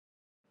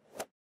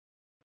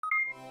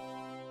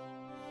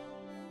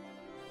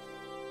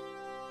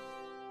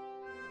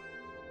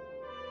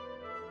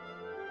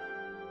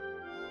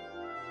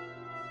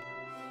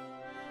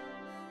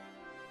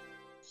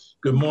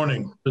Good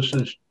morning. This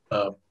is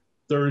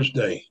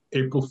Thursday,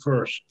 April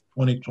 1st,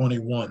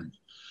 2021.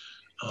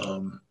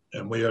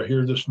 And we are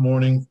here this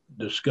morning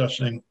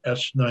discussing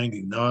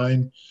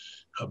S.99,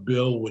 a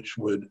bill which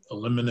would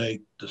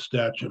eliminate the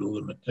statute of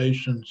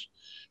limitations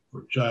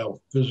for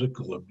child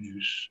physical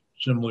abuse,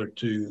 similar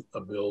to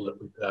a bill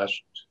that we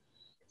passed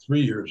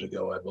 3 years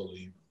ago, I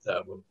believe,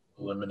 that would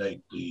eliminate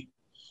the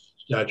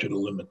statute of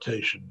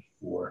limitations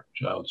for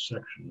child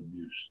sexual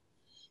abuse.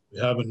 We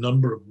have a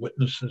number of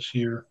witnesses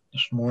here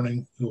this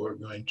morning who are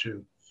going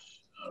to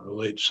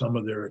relate some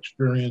of their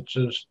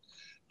experiences.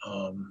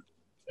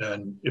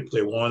 And if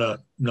they want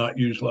to not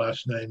use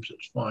last names,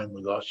 it's fine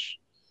with us.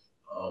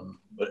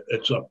 But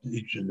it's up to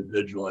each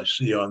individual. I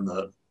see on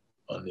the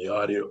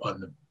audio,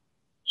 on the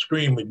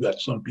screen, we've got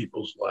some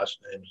people's last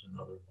names and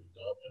others we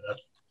don't. And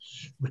that's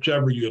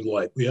whichever you'd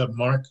like. We have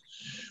Mark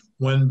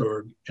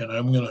Wenberg, and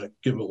I'm going to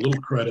give a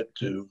little credit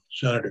to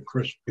Senator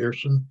Chris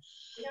Pearson,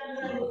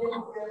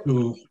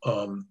 who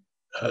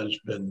has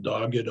been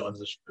dogged on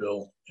this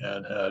bill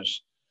and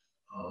has,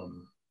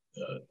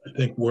 I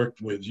think,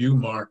 worked with you,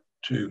 Mark,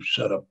 to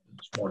set up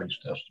this morning's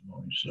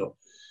testimony. So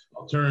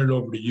I'll turn it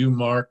over to you,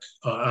 Mark.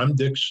 I'm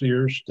Dick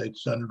Sears, State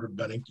Senator,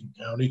 Bennington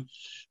County,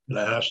 and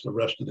I ask the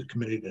rest of the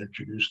committee to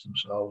introduce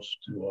themselves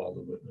to all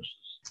the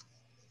witnesses.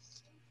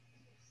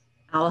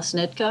 Alice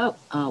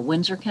Nitka,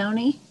 Windsor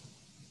County.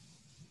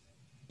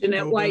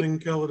 Jeanette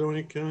White,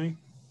 Caledonia County.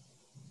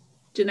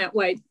 Jeanette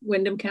White,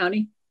 Windham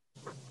County.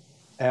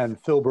 And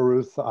Phil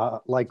Baruth,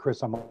 like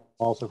Chris, I'm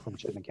also from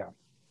Chittenden County.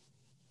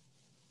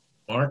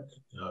 Mark,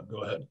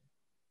 go ahead.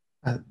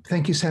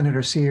 Thank you,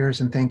 Senator Sears,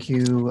 and thank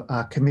you,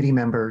 committee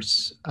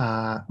members.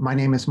 My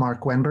name is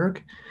Mark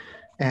Wenberg,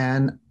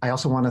 and I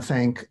also want to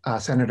thank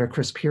Senator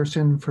Chris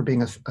Pearson for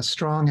being a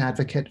strong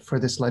advocate for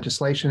this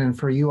legislation, and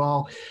for you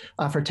all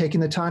for taking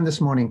the time this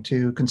morning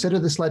to consider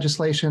this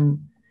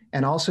legislation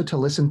and also to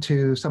listen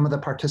to some of the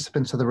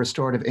participants of the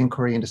restorative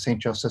inquiry into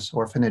St. Joseph's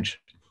Orphanage.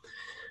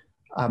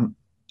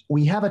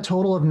 We have a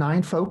total of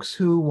 9 folks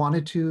who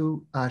wanted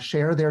to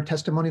share their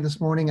testimony this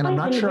morning, and I'm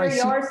not sure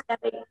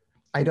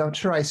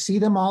I see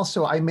them all,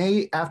 so I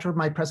may, after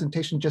my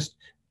presentation, just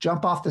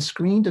jump off the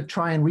screen to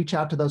try and reach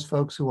out to those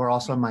folks who are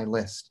also on my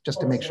list, just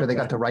to make sure they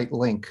got the right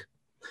link.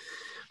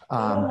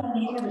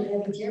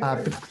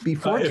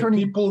 Before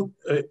turning, people,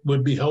 it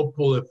would be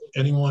helpful if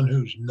anyone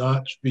who's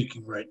not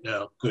speaking right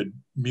now could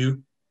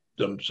mute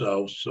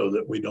themselves so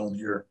that we don't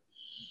hear.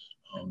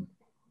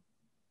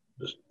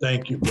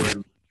 Thank you very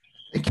much.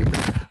 Thank you.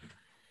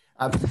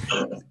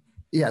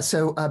 Yeah,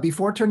 so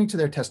before turning to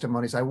their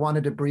testimonies, I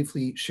wanted to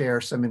briefly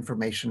share some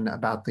information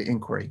about the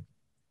inquiry.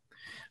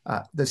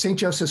 The St.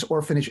 Joseph's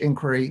Orphanage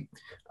Inquiry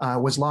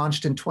was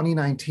launched in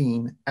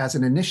 2019 as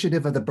an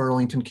initiative of the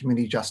Burlington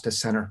Community Justice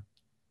Center.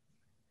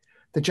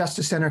 The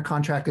Justice Center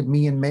contracted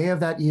me in May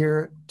of that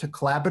year to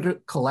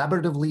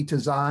collaboratively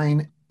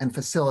design and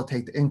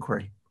facilitate the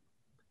inquiry.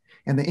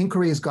 And the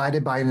inquiry is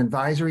guided by an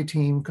advisory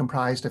team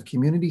comprised of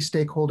community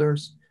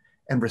stakeholders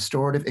and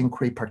restorative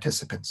inquiry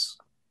participants.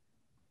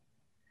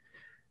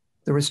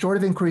 The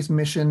restorative inquiry's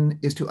mission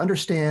is to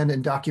understand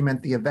and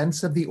document the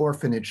events of the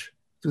orphanage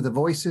through the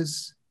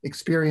voices,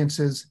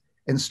 experiences,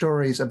 and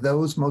stories of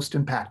those most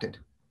impacted,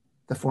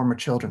 the former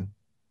children,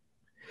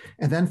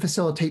 and then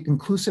facilitate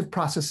inclusive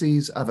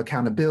processes of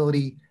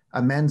accountability,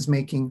 amends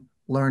making,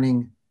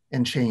 learning,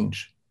 and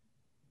change.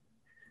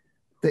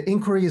 The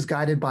inquiry is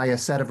guided by a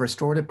set of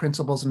restorative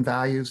principles and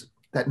values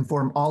that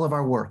inform all of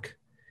our work,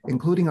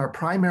 including our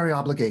primary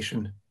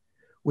obligation,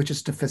 which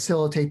is to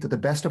facilitate to the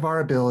best of our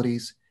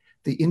abilities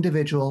the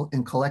individual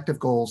and collective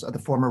goals of the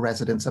former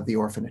residents of the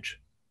orphanage.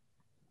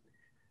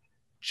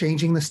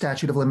 Changing the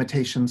statute of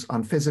limitations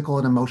on physical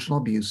and emotional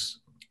abuse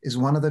is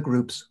one of the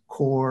group's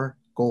core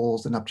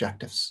goals and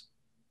objectives.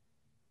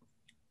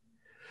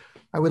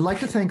 I would like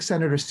to thank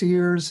Senator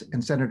Sears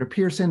and Senator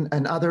Pearson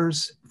and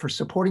others for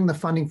supporting the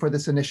funding for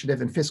this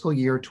initiative in fiscal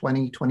year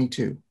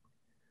 2022,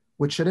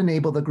 which should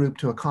enable the group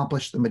to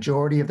accomplish the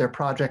majority of their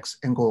projects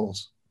and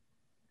goals.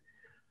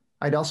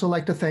 I'd also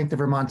like to thank the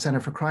Vermont Center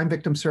for Crime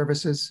Victim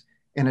Services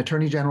and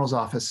Attorney General's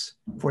Office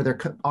for their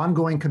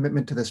ongoing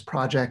commitment to this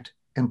project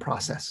and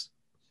process.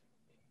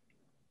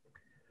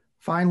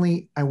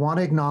 Finally, I want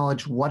to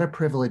acknowledge what a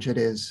privilege it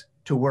is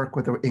to work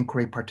with the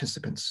inquiry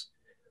participants,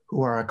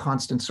 who are a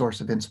constant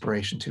source of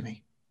inspiration to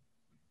me.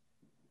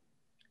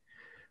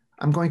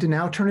 I'm going to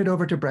now turn it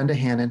over to Brenda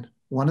Hannon,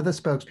 one of the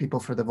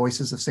spokespeople for the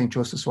Voices of St.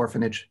 Joseph's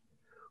Orphanage,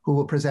 who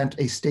will present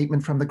a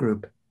statement from the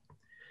group.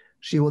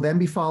 She will then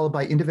be followed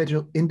by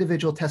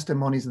individual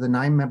testimonies of the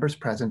 9 members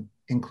present,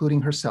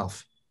 including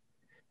herself.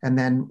 And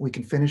then we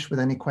can finish with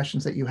any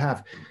questions that you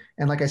have.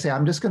 And like I say,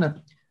 I'm just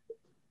gonna,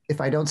 if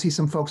I don't see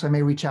some folks, I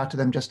may reach out to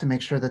them just to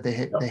make sure that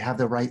they have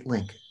the right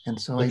link. And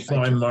so That's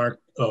fine, Mark.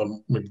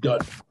 We've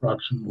got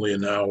approximately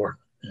an hour.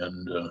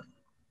 And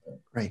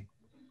great.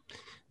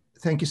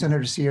 Thank you,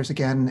 Senator Sears,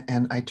 again.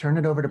 And I turn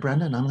it over to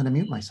Brenda, and I'm gonna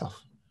mute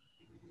myself.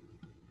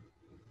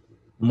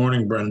 Good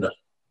morning, Brenda.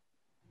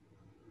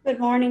 Good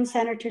morning,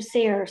 Senator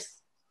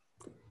Sears.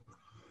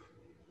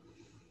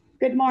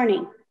 Good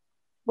morning.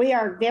 We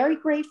are very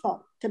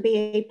grateful to be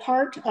a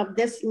part of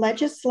this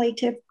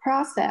legislative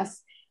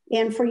process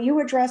and for you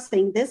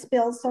addressing this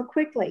bill so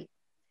quickly.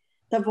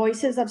 The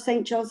Voices of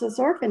St. Joseph's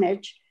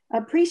Orphanage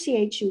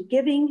appreciate you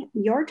giving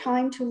your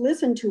time to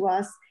listen to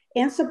us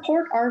and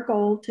support our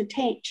goal to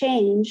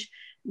change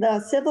the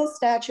civil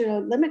statute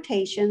of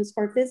limitations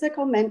for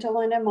physical, mental,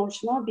 and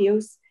emotional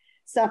abuse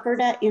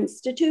suffered at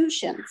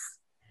institutions.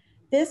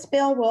 This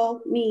bill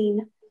will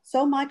mean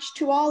so much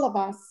to all of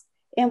us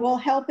and will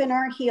help in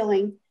our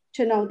healing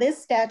to know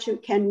this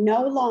statute can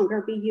no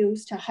longer be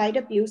used to hide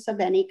abuse of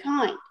any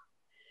kind.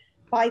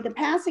 By the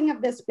passing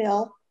of this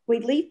bill, we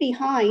leave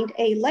behind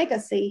a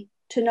legacy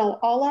to know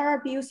all our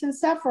abuse and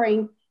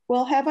suffering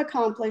will have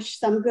accomplished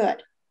some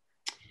good.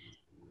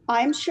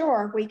 I'm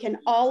sure we can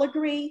all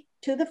agree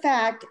to the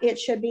fact it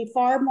should be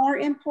far more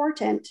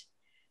important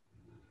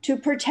to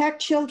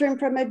protect children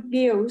from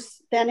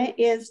abuse than it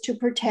is to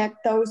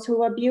protect those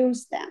who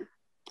abuse them.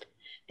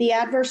 The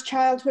adverse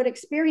childhood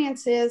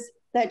experiences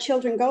that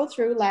children go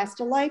through last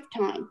a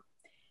lifetime.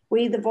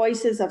 We, the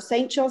Voices of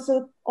St.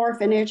 Joseph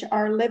Orphanage,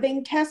 are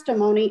living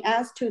testimony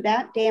as to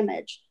that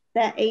damage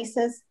that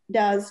ACEs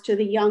does to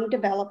the young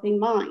developing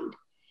mind.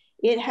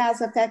 It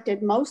has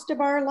affected most of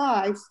our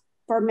lives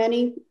for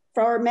many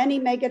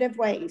negative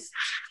ways.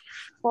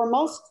 For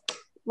most,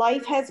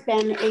 life has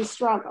been a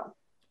struggle.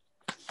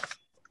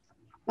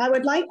 I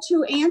would like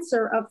to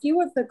answer a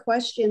few of the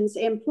questions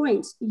and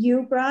points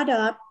you brought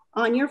up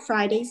on your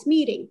Friday's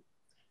meeting.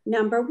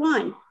 Number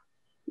one,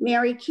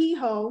 Mary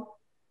Kehoe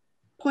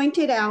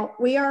pointed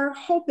out, we are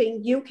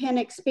hoping you can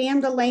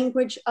expand the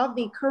language of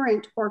the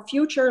current or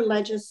future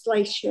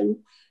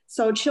legislation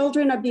so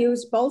children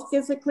abused both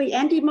physically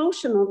and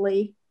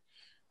emotionally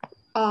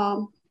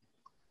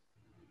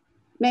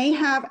may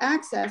have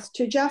access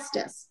to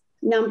justice.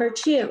 Number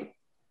two,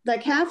 the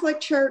Catholic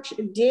Church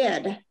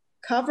did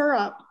cover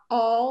up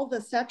all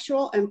the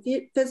sexual and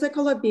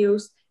physical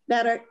abuse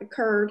that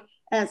occurred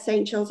at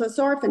St. Joseph's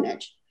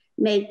Orphanage.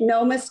 Make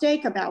no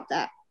mistake about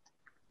that.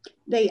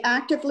 They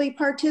actively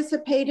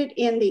participated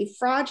in the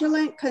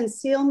fraudulent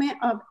concealment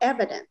of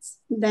evidence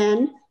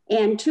then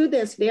and to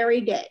this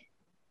very day.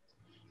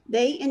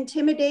 They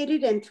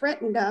intimidated and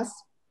threatened us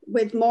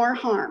with more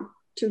harm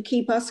to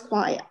keep us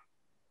quiet.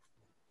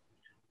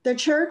 The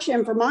church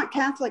and Vermont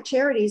Catholic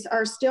Charities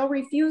are still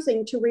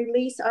refusing to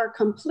release our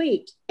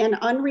complete and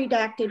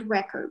unredacted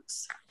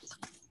records.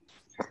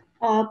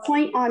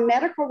 Point on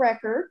medical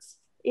records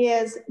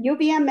is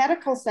UVM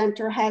Medical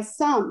Center has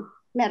some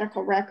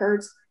medical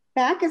records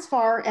back as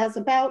far as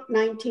about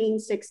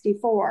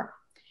 1964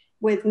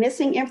 with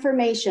missing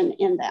information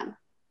in them.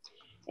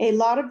 A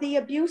lot of the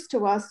abuse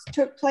to us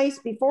took place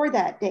before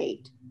that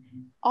date.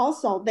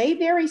 Also, they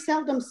very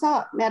seldom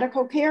sought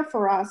medical care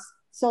for us,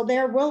 so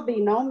there will be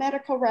no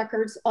medical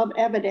records of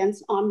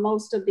evidence on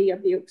most of the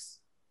abuse.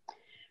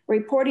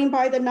 Reporting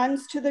by the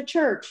nuns to the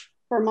church,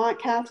 Vermont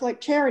Catholic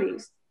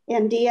Charities,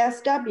 and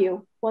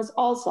DSW was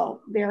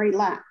also very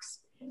lax.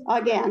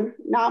 Again,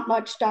 not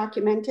much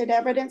documented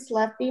evidence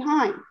left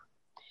behind.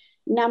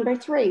 Number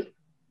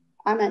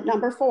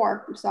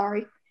four, I'm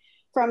sorry.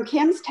 From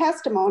Kim's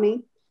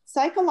testimony,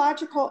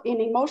 psychological and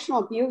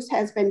emotional abuse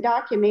has been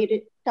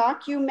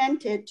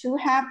documented to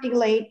have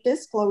delayed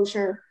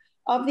disclosure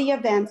of the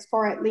events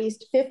for at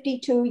least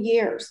 52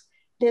 years.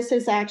 This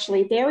is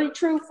actually very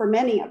true for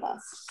many of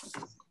us.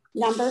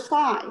 Number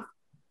five,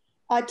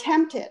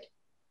 attempted,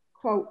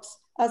 quotes,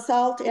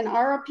 assault, in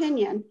our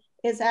opinion,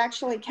 is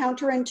actually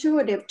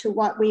counterintuitive to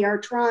what we are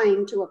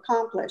trying to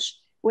accomplish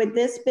with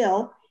this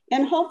bill,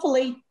 and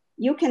hopefully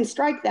you can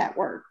strike that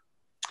word.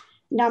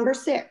 Number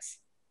six,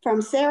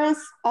 from Sarah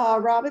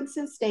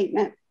Robinson's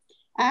statement,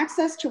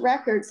 access to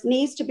records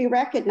needs to be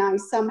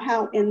recognized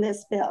somehow in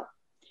this bill.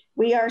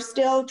 We are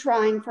still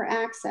trying for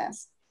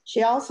access.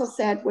 She also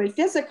said with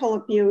physical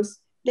abuse,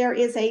 there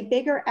is a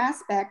bigger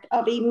aspect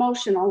of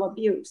emotional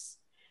abuse.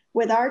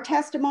 With our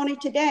testimony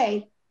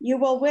today, you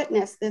will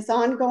witness this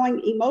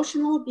ongoing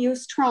emotional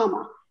abuse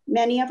trauma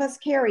many of us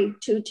carry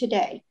to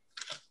today.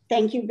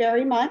 Thank you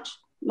very much.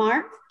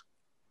 Mark?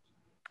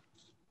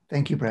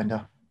 Thank you,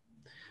 Brenda.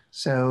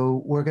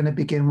 So we're going to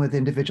begin with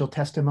individual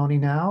testimony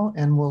now,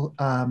 and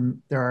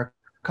there are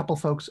a couple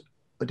folks,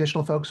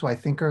 additional folks who I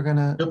think are going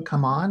to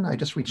come on. I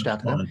just reached out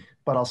to them,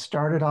 but I'll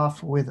start it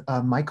off with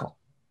Michael.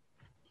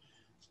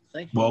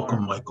 Thank you.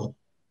 Welcome, Mark. Michael.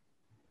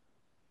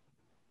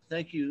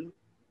 Thank you,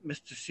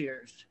 Mr.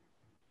 Sears.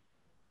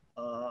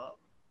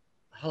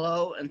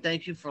 Hello, and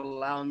thank you for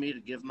allowing me to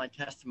give my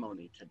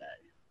testimony today.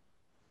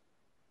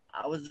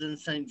 I was in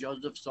St.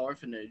 Joseph's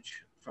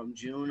Orphanage from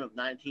June of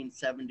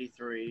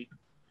 1973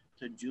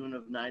 to June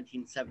of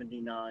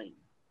 1979.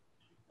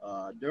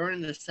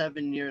 During the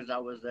 7 years I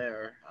was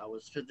there, I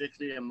was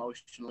physically,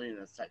 emotionally,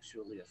 and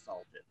sexually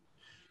assaulted.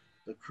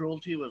 The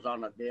cruelty was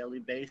on a daily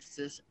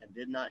basis and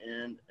did not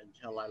end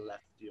until I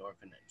left the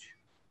orphanage.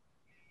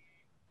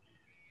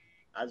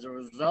 As a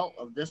result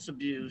of this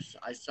abuse,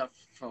 I suffer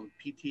from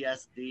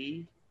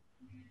PTSD,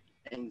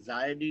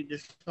 anxiety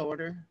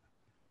disorder,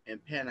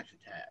 and panic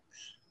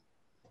attacks.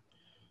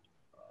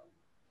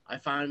 I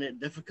find it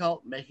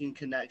difficult making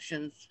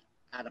connections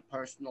at a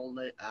personal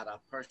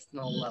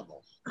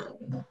level.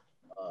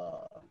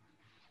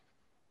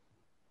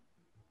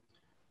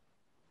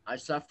 I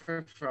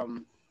suffer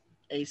from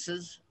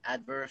ACEs,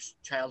 adverse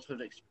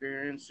childhood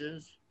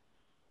experiences,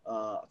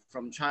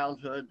 from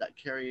childhood that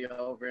carry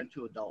over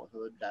into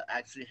adulthood that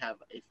actually have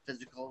a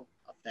physical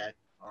effect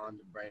on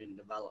the brain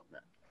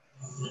development.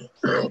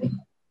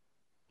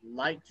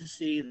 Like to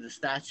see the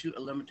statute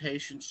of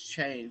limitations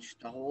change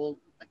to hold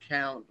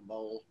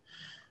accountable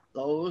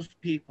those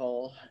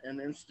people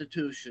and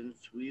institutions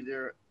who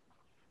either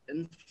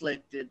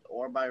inflicted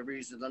or by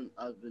reason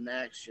of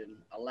inaction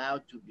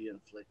allowed to be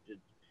inflicted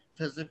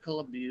physical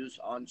abuse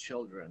on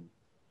children.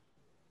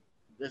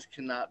 This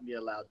cannot be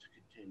allowed to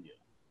continue.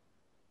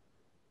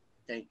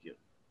 Thank you.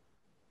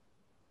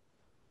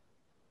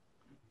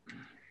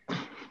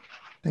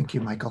 Thank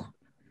you, Michael.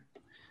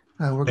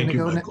 We're Thank going to you,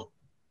 go. Michael.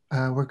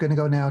 We're going to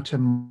go now to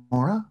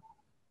Maura.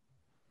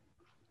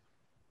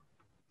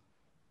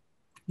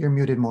 You're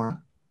muted,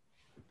 Maura.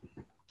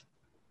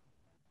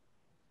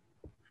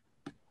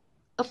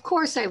 Of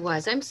course I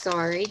was. I'm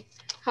sorry.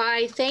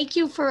 Hi, thank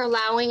you for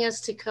allowing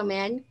us to come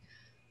in.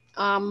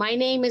 My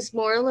name is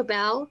Maura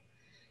LaBelle,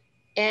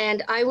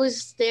 and I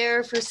was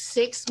there for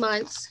 6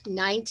 months,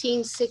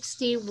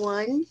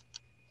 1961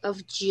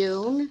 of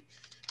June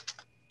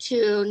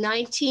to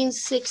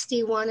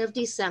 1961 of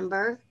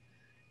December,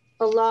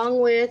 along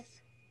with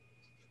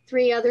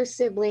 3 other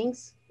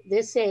siblings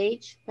this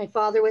age. My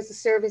father was a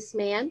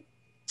serviceman,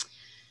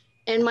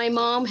 and my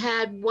mom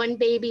had 1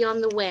 baby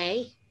on the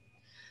way.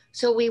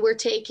 So we were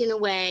taken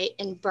away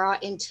and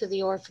brought into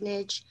the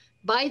orphanage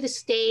by the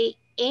state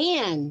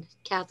and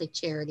Catholic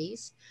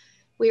Charities.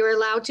 We were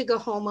allowed to go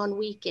home on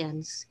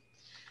weekends.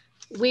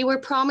 We were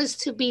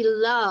promised to be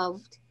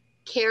loved,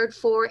 cared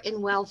for,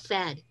 and well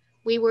fed.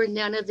 We were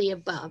none of the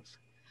above.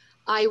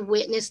 I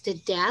witnessed a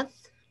death.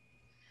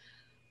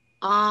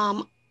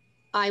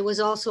 I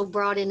was also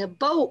brought in a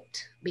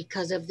boat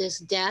because of this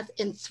death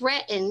and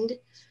threatened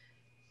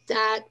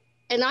that,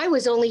 and I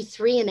was only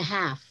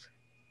 3.5.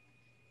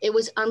 It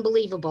was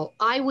unbelievable.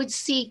 I would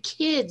see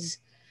kids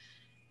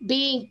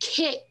being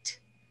kicked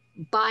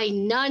by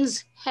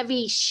nuns'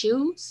 heavy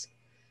shoes.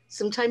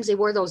 Sometimes they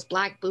wore those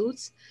black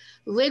boots,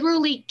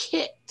 literally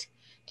kicked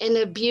and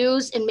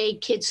abused and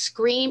made kids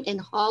scream and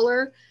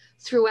holler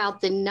throughout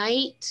the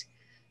night.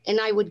 And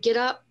I would get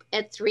up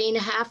at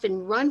 3.5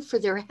 and run for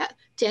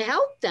to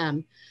help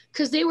them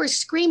because they were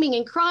screaming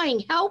and crying,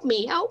 help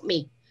me, help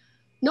me.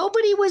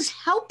 Nobody was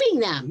helping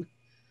them.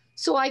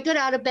 So I got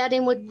out of bed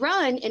and would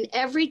run. And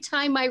every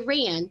time I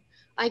ran,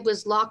 I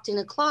was locked in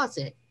a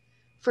closet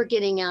for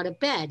getting out of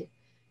bed.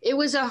 It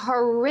was a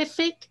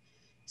horrific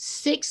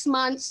 6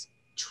 months,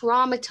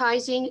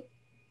 traumatizing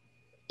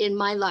in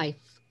my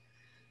life.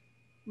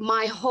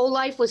 My whole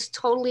life was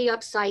totally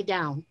upside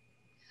down.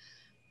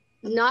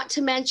 Not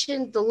to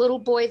mention the little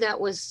boy that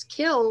was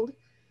killed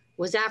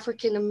was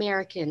African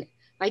American.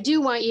 I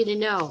do want you to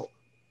know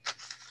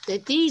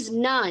that these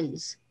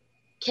nuns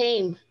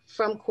came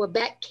from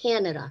Quebec,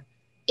 Canada,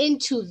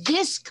 into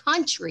this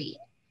country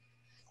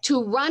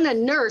to run a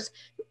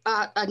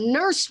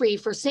nursery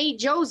for St.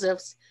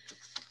 Joseph's.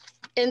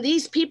 And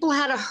these people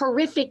had a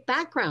horrific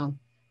background.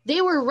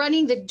 They were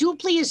running the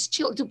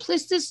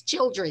duplicitous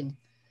children,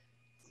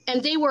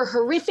 and they were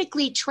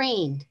horrifically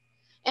trained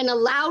and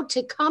allowed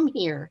to come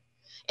here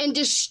and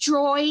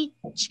destroy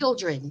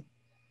children.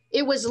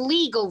 It was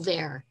legal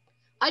there.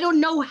 I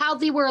don't know how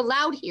they were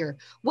allowed here.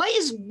 What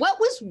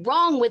was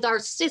wrong with our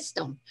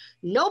system?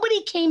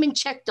 Nobody came and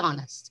checked on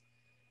us.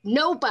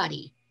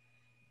 Nobody.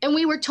 And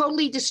we were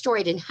totally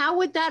destroyed. And how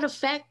would that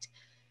affect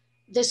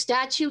the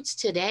statutes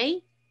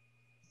today?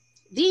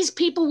 These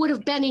people would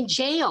have been in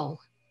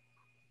jail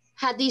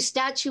had these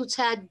statutes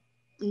had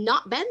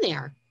not been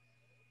there.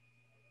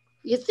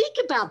 You think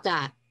about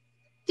that.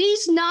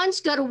 These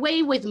nuns got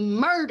away with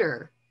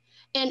murder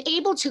and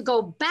able to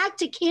go back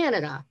to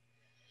Canada.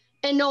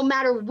 And no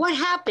matter what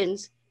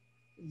happens,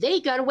 they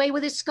got away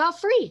with it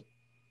scot-free.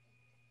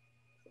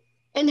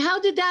 And how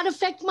did that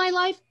affect my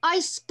life?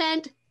 I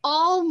spent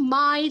all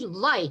my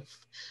life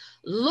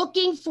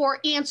looking for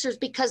answers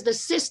because the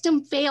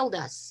system failed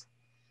us.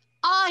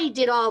 I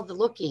did all the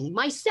looking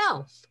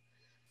myself.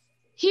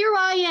 Here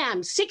I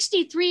am,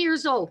 63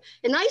 years old,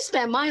 and I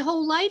spent my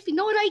whole life. You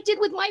know what I did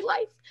with my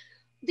life?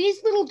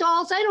 These little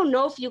dolls, I don't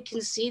know if you can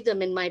see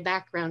them in my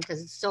background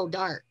because it's so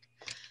dark,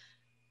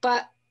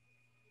 but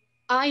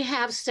I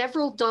have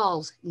several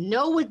dolls,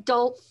 no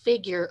adult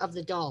figure of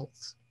the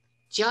dolls,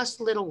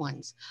 just little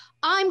ones.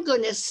 I'm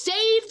going to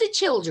save the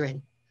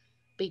children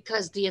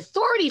because the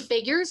authority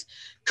figures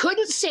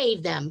couldn't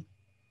save them.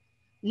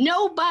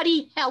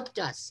 Nobody helped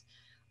us.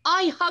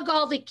 I hug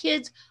all the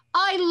kids.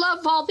 I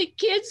love all the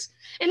kids,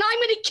 and I'm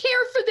going to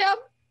care for them.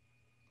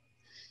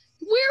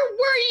 Where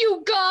were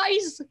you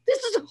guys?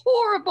 This is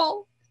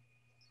horrible.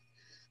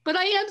 But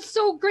I am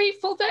so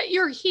grateful that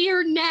you're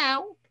here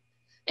now,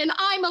 and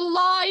I'm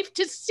alive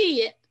to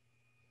see it.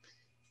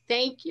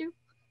 Thank you.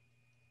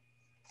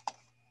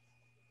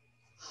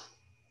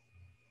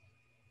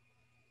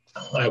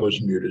 I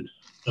was muted.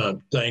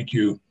 Thank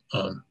you,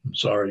 I'm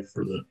sorry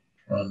for the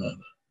trauma.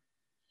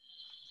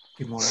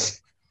 Good morning.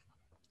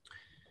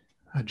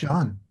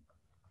 John.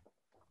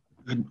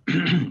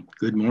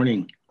 Good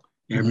morning,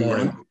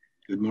 everyone.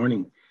 Good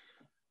morning.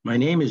 My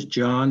name is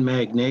John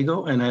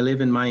Magnego, and I live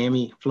in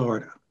Miami,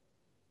 Florida.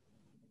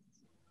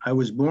 I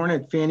was born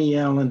at Fanny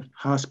Allen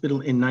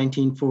Hospital in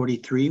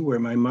 1943, where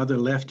my mother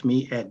left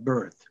me at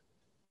birth,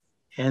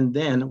 and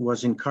then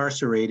was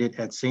incarcerated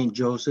at St.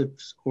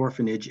 Joseph's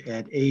Orphanage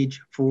at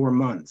age 4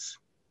 months.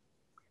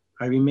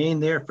 I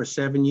remained there for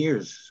 7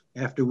 years,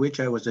 after which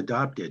I was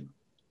adopted.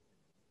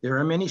 There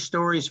are many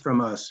stories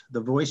from us,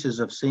 the voices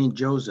of St.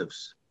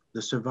 Joseph's,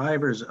 the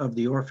survivors of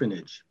the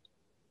orphanage,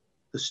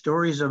 the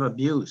stories of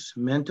abuse,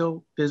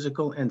 mental,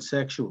 physical, and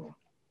sexual.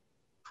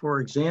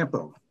 For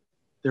example,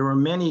 there were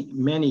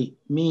many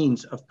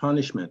means of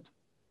punishment.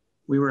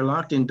 We were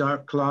locked in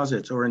dark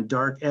closets or in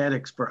dark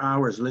attics for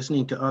hours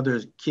listening to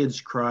other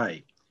kids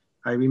cry.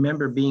 I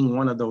remember being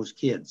one of those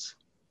kids.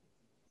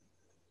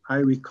 I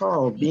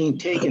recall being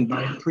taken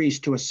by a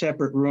priest to a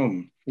separate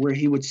room where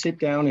he would sit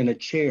down in a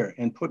chair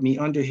and put me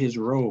under his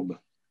robe,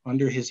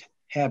 under his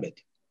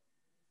habit,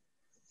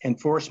 and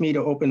force me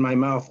to open my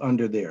mouth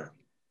under there.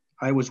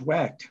 I was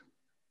whacked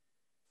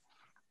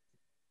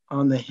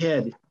on the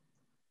head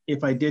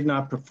if I did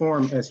not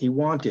perform as he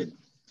wanted,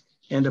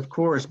 and of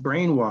course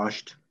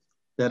brainwashed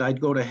that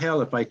I'd go to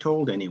hell if I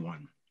told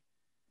anyone.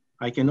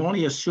 I can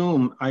only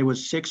assume I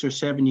was 6 or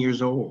 7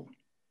 years old.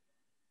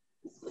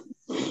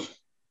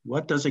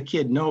 What does a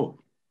kid know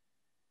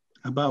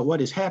about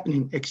what is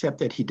happening except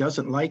that he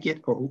doesn't like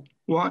it or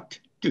want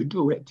to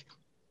do it?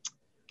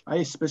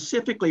 I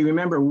specifically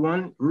remember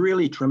one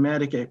really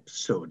traumatic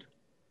episode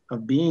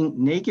of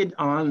being naked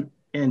on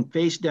and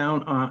face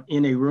down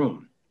in a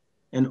room.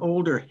 An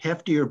older,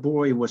 heftier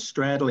boy was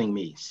straddling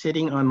me,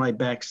 sitting on my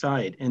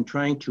backside and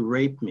trying to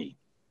rape me.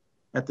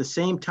 At the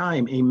same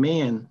time, a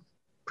man,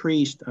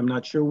 priest, I'm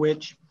not sure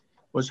which,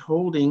 was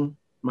holding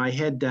my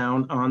head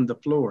down on the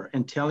floor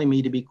and telling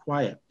me to be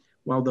quiet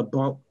while the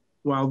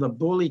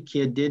bully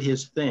kid did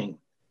his thing.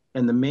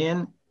 And the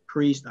man,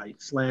 priest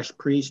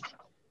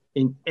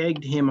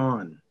egged him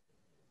on.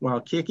 While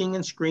kicking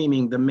and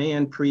screaming, the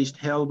man priest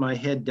held my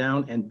head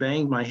down and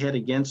banged my head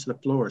against the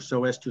floor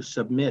so as to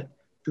submit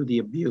to the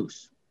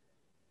abuse.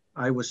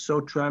 I was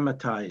so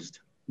traumatized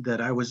that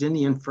I was in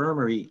the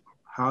infirmary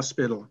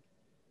hospital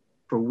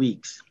for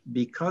weeks.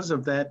 Because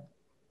of that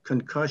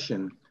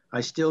concussion,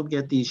 I still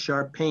get these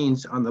sharp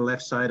pains on the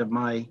left side of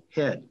my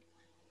head.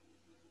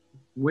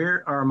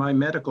 Where are my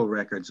medical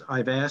records?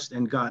 I've asked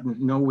and gotten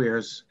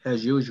nowheres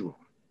as usual.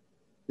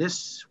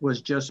 This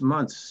was just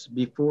months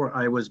before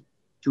I was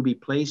to be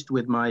placed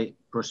with my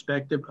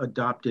prospective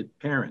adopted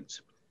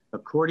parents.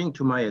 According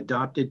to my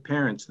adopted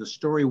parents, the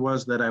story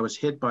was that I was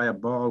hit by a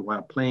ball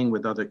while playing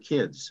with other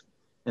kids,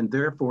 and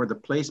therefore the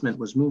placement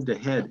was moved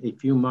ahead a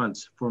few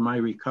months for my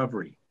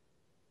recovery.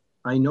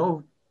 I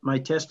know my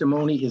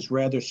testimony is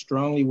rather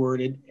strongly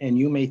worded, and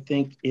you may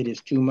think it is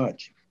too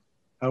much.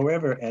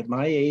 However, at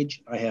my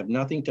age, I have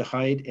nothing to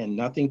hide and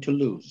nothing to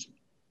lose.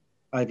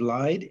 I've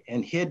lied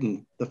and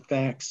hidden the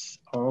facts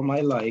all my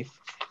life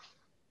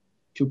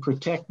to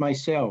protect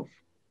myself,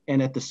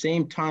 and at the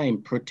same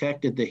time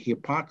protected the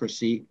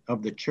hypocrisy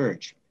of the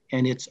church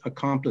and its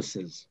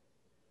accomplices.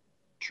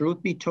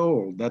 Truth be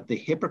told, that the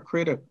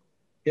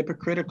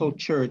hypocritical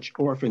church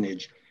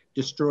orphanage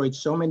destroyed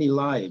so many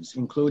lives,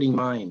 including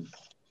mine.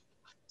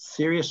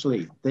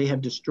 Seriously, they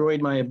have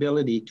destroyed my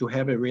ability to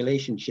have a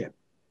relationship.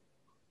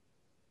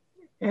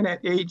 And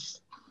at age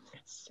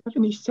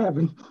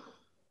 77,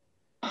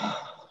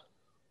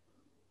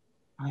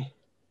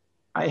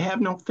 I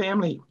have no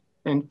family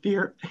and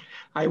fear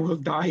I will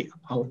die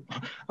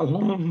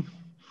alone.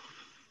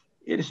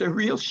 It is a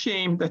real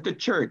shame that the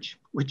church,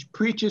 which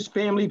preaches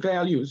family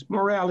values,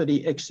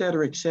 morality,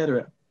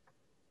 etc.,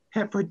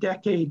 have for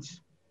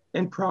decades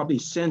and probably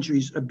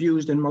centuries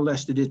abused and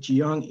molested its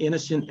young,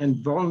 innocent, and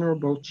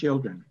vulnerable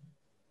children.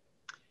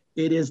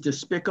 It is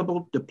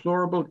despicable,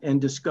 deplorable,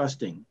 and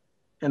disgusting.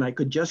 And I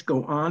could just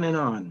go on and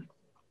on.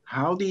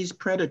 How these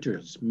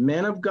predators,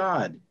 men of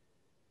God,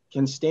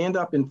 can stand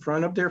up in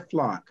front of their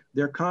flock,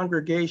 their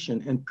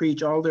congregation, and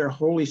preach all their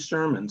holy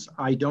sermons,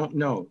 I don't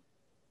know.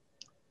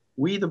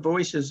 We, the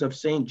voices of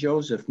St.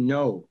 Joseph,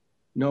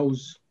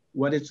 knows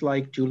what it's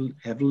like to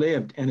have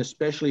lived and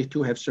especially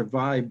to have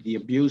survived the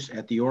abuse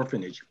at the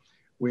orphanage,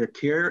 where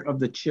care of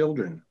the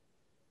children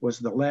was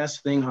the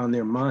last thing on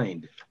their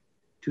mind.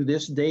 To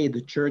this day,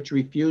 the church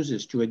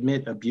refuses to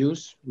admit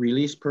abuse,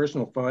 release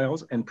personal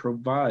files, and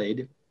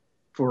provide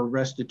for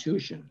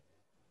restitution.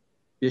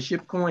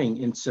 Bishop Coyne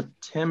in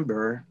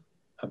September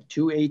of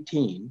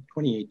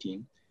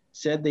 2018,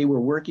 said they were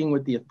working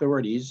with the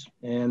authorities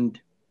and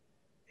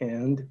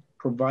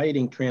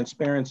providing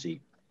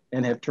transparency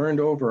and have turned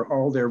over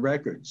all their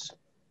records.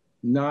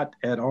 Not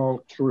at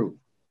all true.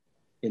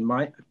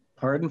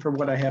 Pardon for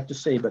what I have to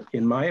say, but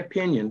in my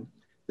opinion,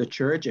 the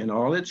church and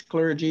all its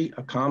clergy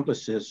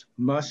accomplices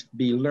must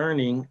be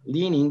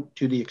leaning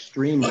to the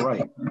extreme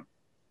right.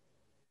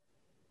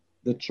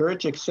 The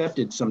church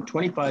accepted some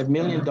 $25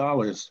 million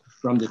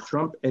from the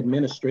Trump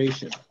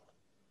administration.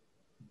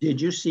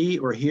 Did you see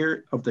or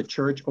hear of the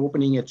church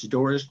opening its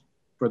doors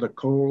for the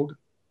cold,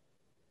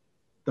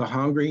 the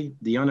hungry,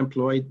 the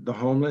unemployed, the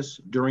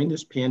homeless during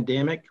this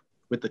pandemic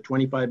with the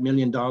 $25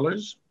 million?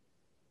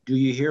 Do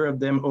you hear of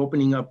them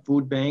opening up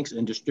food banks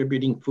and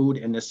distributing food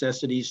and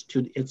necessities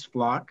to its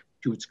flock,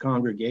 to its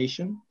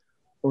congregation,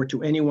 or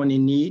to anyone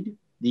in need?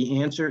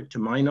 The answer, to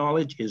my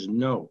knowledge, is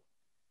no.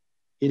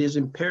 It is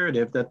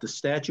imperative that the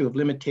statute of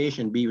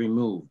limitation be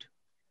removed.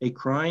 A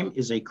crime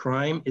is a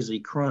crime is a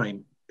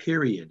crime,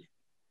 period.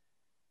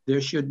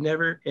 There should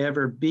never,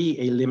 ever be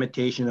a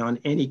limitation on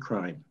any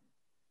crime.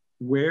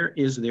 Where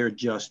is their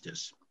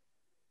justice?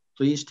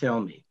 Please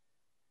tell me.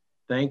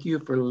 Thank you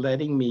for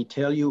letting me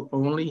tell you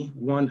only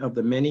one of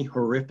the many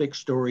horrific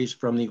stories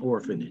from the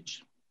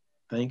orphanage.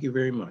 Thank you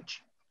very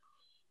much.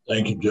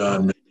 Thank you,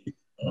 John.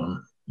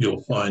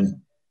 You'll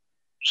find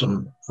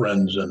some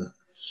friends and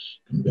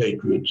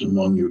compatriots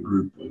among your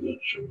group of the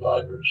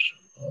survivors,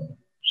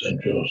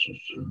 St.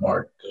 Joseph's and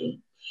Mark.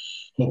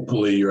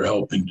 Hopefully you're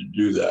helping to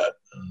do that.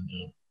 And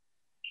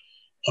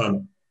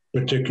I'm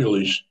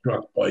particularly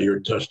struck by your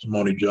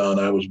testimony, John.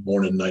 I was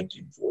born in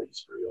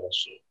 1943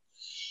 also.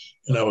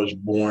 And I was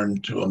born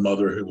to a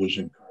mother who was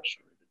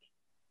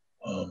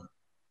incarcerated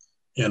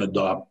and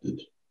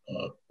adopted.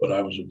 But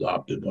I was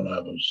adopted when I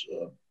was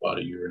about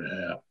a year and a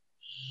half.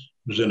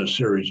 I was in a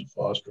series of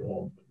foster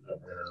homes, but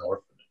never in an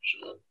orphanage.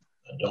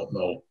 I don't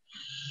know,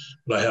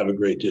 but I have a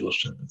great deal of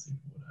sympathy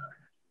for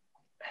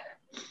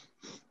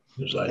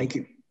that. Thank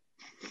you.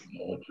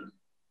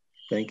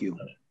 Thank you.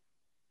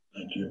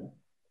 Thank you.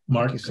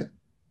 Mark?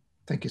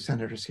 Thank you,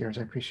 Senator Sears.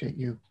 I appreciate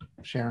you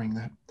sharing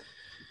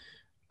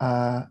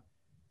that.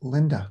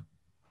 Linda.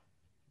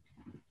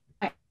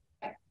 I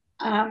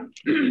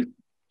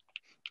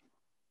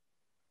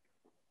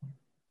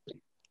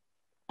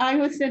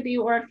was in the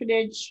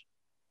orphanage.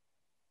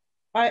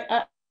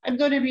 I'm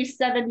going to be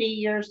 70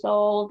 years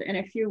old in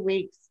a few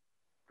weeks.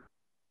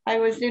 I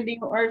was in the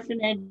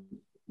orphanage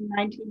in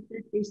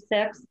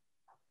 1956.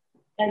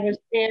 I was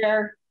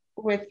there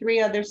with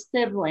 3 other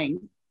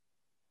siblings.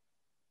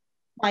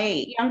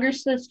 My younger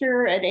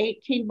sister at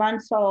 18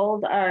 months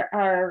old,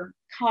 our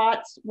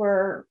cots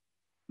were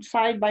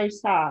side by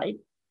side.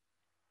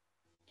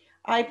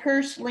 I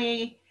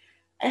personally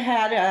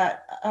had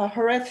a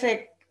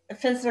horrific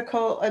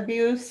physical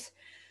abuse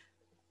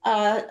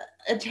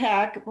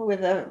attack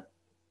with a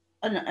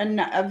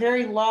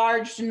very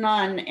large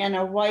nun in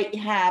a white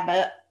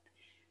habit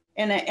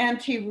in an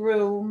empty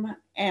room,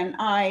 and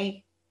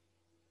I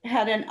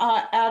had an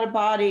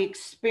out-of-body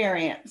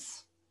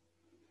experience.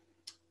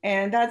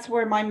 And that's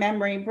where my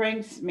memory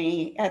brings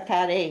me at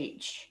that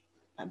age,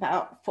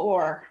 about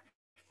four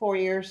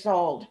years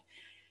old.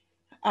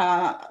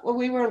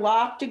 We were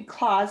locked in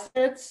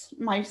closets,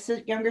 my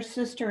younger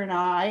sister and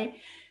I.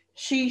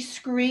 She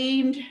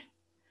screamed.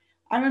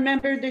 I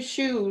remember the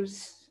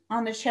shoes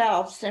on the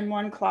shelves in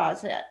one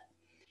closet.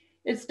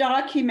 It's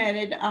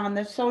documented on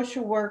the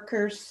social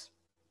worker's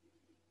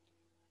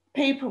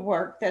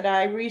paperwork that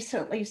I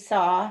recently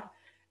saw,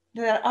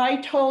 that I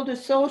told a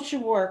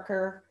social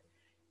worker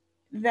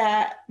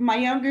that my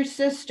younger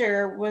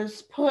sister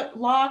was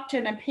locked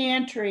in a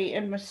pantry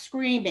and was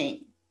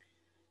screaming,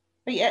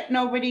 but yet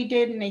nobody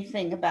did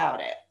anything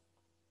about it.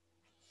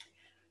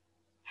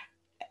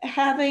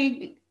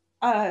 Having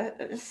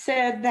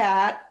said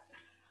that,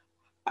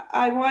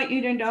 I want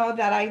you to know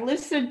that I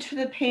listened to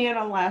the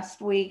panel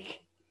last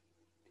week,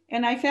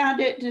 and I found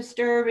it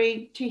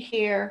disturbing to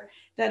hear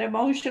that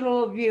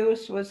emotional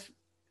abuse was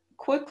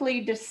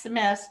quickly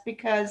dismissed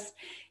because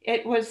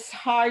it was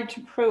hard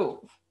to prove.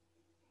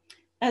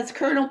 As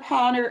Colonel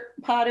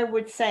Potter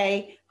would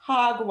say,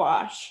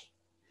 hogwash.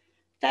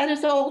 That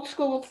is old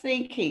school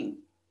thinking.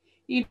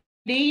 You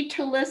need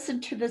to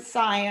listen to the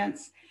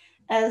science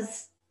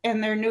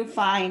and their new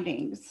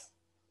findings.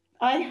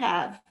 I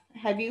have.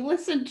 Have you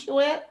listened to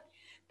it?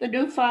 The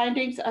new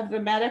findings of the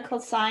medical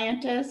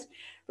scientists?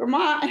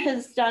 Vermont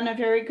has done a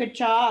very good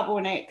job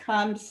when it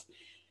comes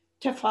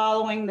to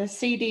following the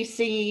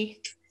CDC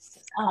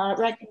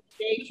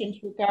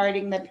recommendations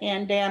regarding the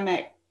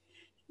pandemic.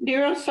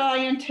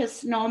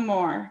 Neuroscientists know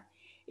more.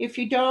 If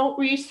you don't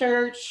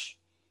research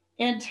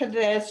into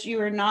this, you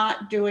are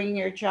not doing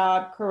your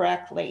job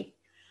correctly.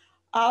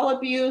 All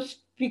abuse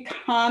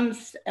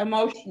becomes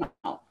emotional,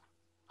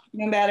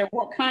 no matter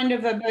what kind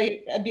of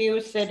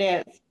abuse it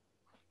is.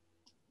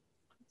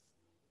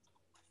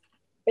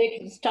 It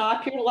can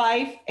stop your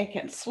life. It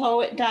can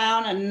slow it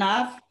down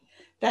enough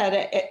that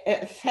it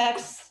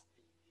affects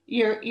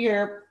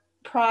your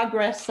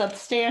progress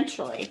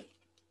substantially.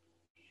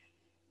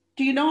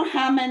 Do you know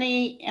how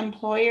many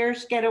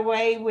employers get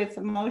away with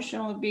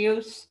emotional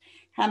abuse?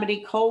 How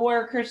many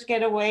coworkers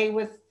get away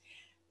with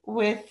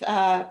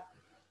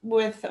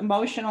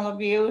emotional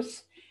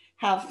abuse?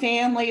 How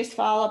families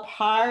fall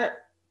apart?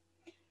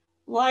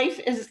 Life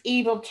is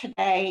evil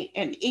today,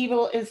 and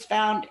evil is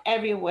found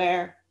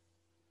everywhere,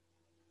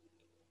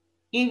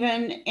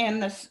 even in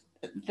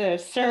the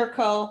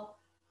circle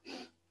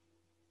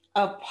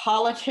of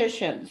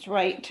politicians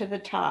right to the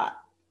top.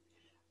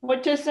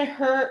 What does it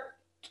hurt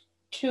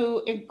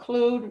to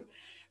include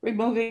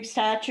removing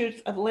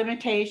statutes of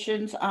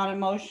limitations on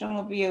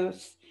emotional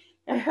abuse?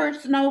 It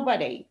hurts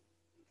nobody.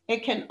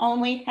 It can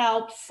only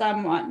help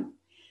someone.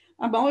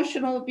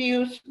 Emotional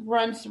abuse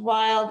runs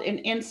wild in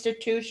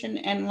institutions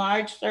and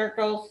large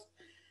circles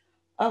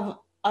of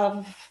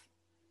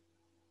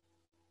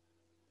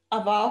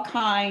all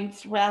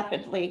kinds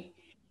rapidly.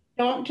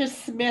 Don't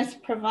dismiss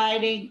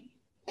providing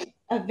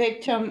a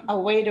victim a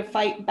way to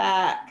fight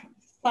back.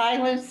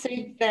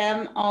 Silencing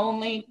them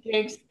only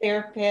digs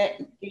their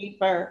pit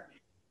deeper.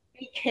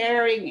 Be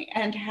caring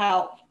and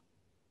help.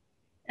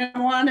 And I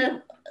want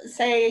to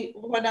say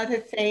one other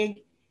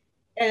thing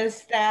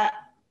is that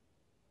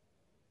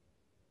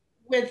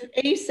with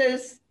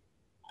ACEs,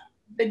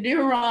 the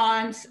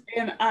neurons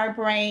in our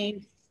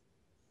brains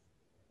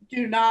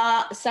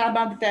some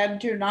of them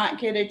do not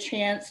get a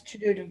chance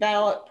to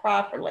develop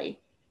properly.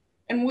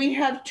 And we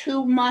have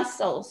two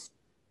muscles,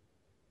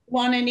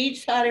 one in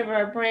each side of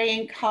our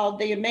brain called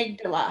the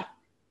amygdala.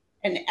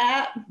 And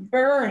at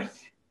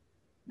birth,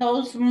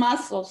 those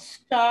muscles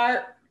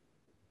start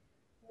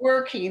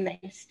working, they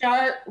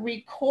start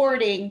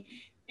recording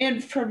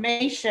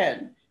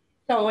information.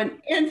 So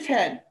an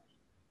infant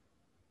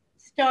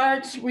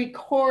starts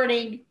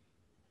recording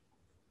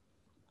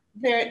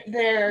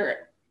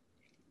their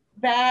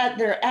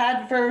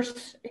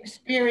adverse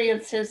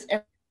experiences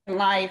in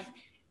life,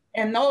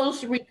 and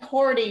those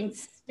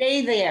recordings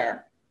stay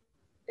there.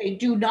 They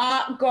do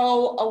not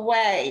go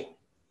away.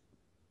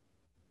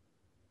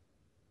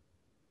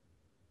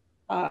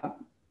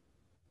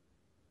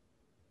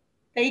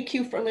 Thank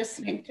you for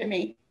listening to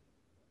me.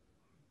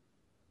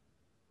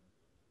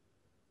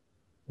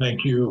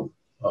 Thank you,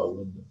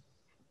 Thank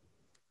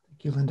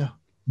you, Linda.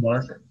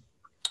 Mark.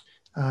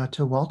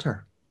 To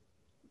Walter.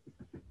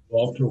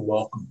 Walter,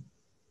 welcome.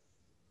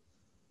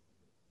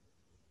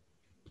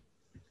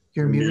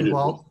 You're muted,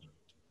 Walt.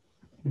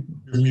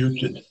 You're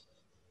muted.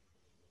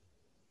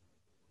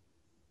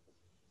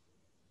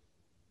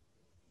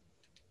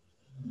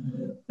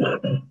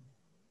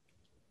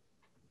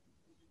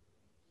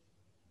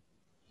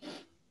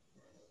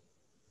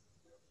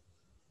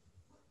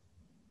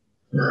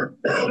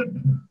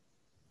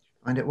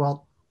 Find it,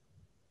 Walt.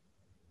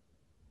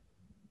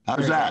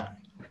 How's that?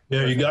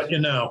 Yeah, you got you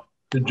now.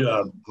 Good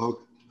job.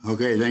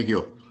 Okay, thank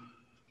you.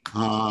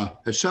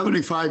 At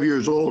 75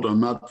 years old, I'm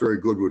not very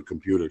good with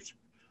computers.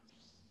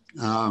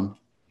 I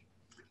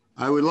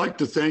would like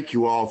to thank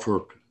you all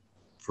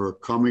for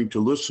coming to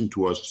listen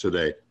to us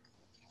today.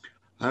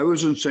 I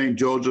was in St.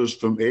 Joseph's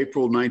from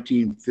April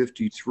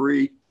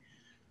 1953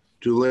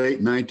 to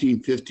late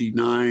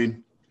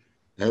 1959,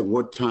 at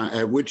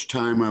which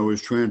time I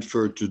was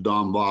transferred to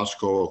Don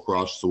Bosco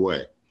across the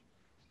way.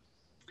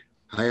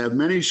 I have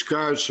many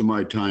scars from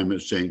my time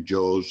at St.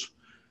 Joe's.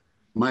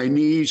 My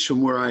knees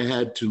from where I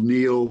had to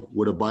kneel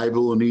with a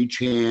Bible in each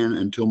hand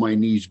until my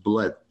knees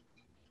bled.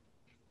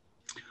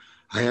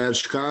 I have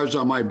scars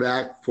on my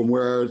back from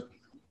where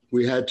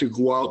we had to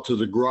go out to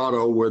the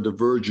grotto where the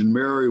Virgin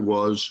Mary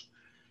was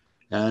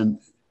and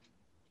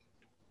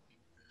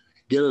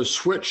get a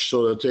switch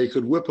so that they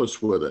could whip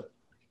us with it.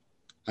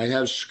 I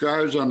have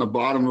scars on the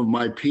bottom of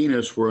my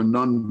penis where a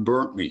nun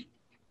burnt me.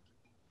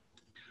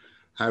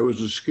 I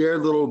was a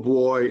scared little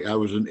boy. I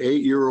was an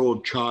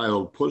 8-year-old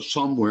child put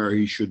somewhere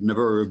he should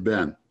never have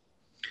been.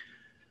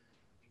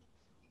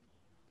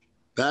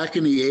 Back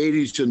in the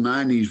 80s and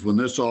 90s, when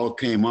this all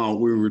came out,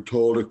 we were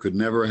told it could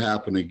never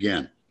happen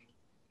again.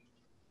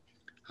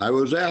 I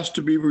was asked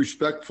to be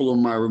respectful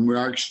in my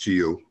remarks to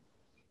you,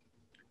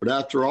 but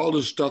after all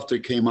the stuff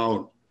that came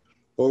out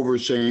over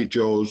St.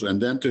 Joe's,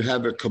 and then to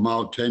have it come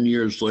out 10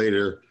 years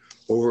later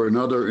over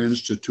another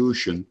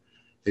institution,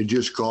 it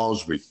just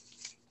galls me.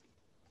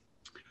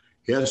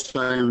 Yes,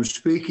 I am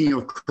speaking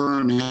of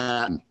Kern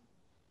Hatton.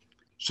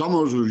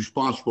 Someone was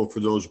responsible for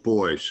those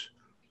boys.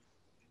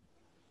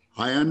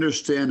 I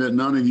understand that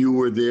none of you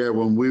were there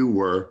when we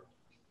were,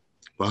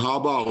 but how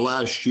about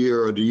last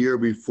year or the year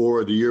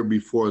before, the year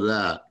before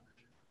that,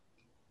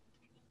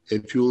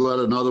 if you let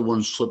another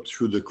one slip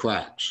through the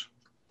cracks?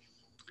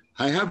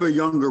 I have a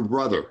younger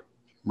brother.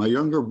 My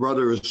younger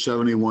brother is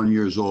 71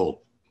 years old.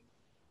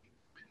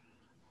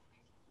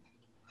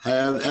 I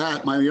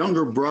have my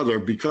younger brother,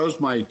 because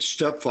my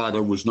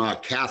stepfather was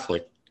not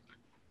Catholic,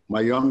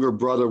 my younger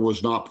brother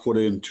was not put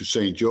into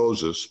St.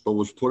 Joseph's, but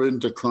was put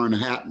into Kern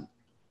Hatton.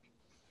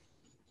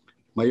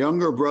 My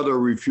younger brother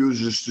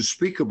refuses to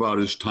speak about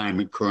his time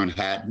at Kern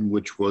Hatton,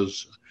 which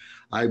was,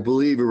 I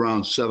believe,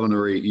 around 7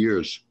 or 8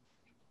 years.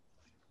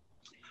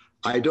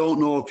 I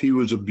don't know if he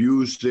was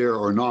abused there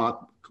or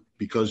not,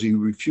 because he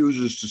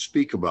refuses to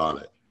speak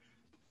about it.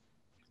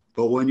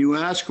 But when you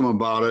ask him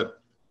about it,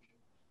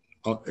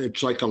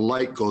 it's like a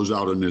light goes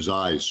out in his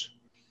eyes.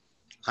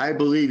 I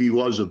believe he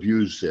was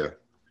abused there,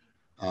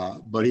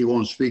 but he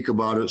won't speak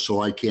about it,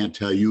 so I can't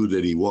tell you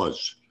that he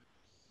was.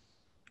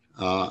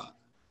 But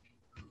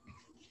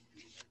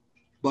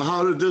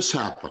how did this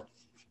happen?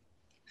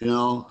 You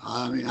know,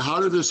 I mean,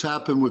 how did this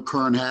happen with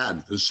Kern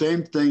Hatton? The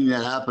same thing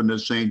that happened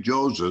at St.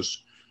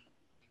 Joseph's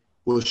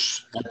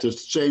was at the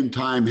same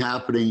time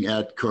happening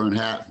at Kern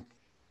Hatton.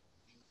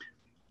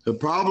 The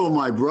problem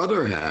my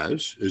brother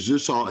has is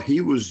he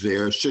was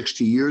there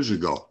 60 years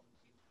ago.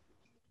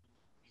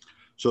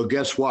 So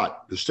guess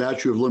what? The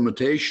statute of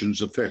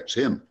limitations affects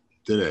him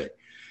today,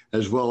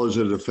 as well as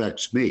it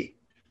affects me.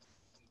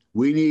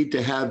 We need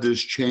to have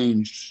this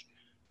changed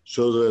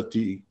so that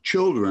the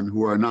children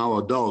who are now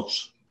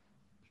adults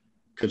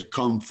could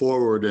come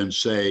forward and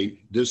say,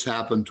 this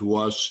happened to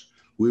us,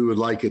 we would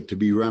like it to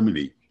be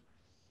remedied.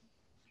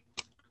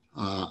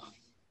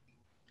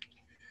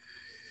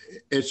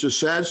 It's a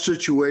sad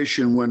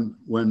situation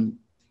when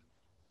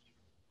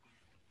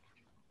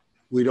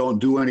we don't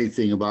do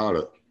anything about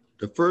it.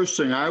 The first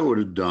thing I would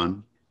have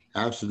done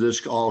after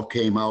this all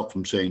came out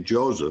from St.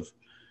 Joseph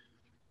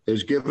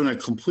is given a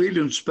complete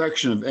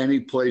inspection of any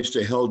place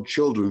that held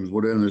children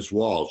within its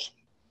walls.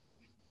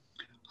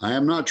 I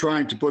am not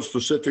trying to put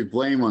specific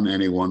blame on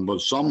anyone,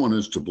 but someone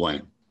is to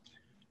blame.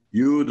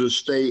 You, the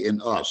state,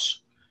 and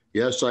us.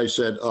 Yes, I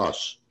said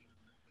us.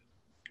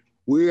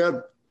 We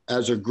have,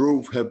 as a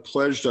group, have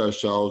pledged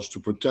ourselves to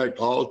protect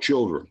all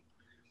children,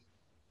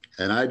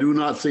 and I do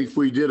not think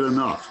we did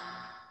enough.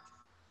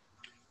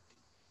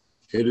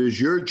 It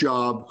is your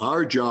job,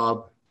 our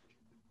job,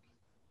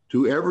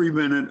 to every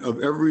minute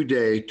of every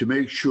day to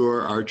make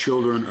sure our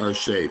children are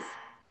safe.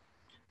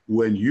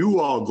 When you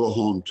all go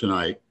home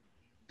tonight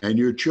and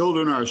your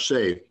children are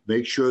safe,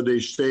 make sure they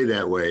stay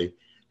that way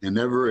and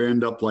never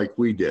end up like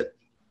we did.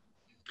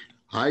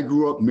 I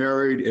grew up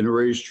married and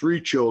raised 3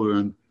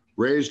 children,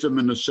 raised them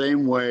in the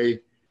same way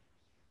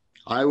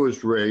I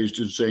was raised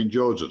in St.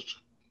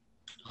 Joseph's.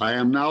 I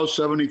am now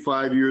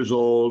 75 years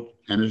old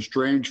and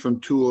estranged from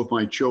 2 of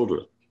my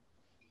children.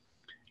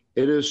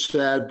 It is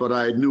sad, but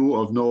I knew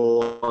of no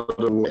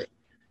other way.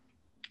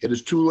 It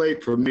is too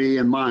late for me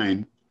and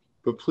mine,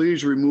 but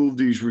please remove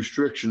these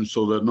restrictions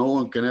so that no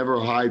one can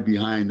ever hide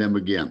behind them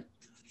again.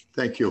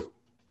 Thank you.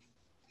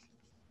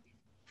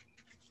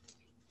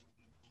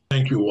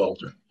 Thank you,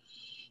 Walter.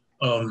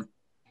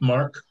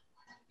 Mark?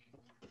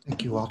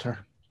 Thank you, Walter.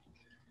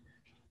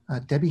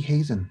 Debbie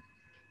Hazen.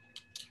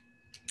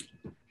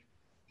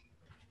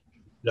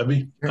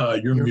 Debbie,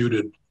 you're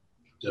muted,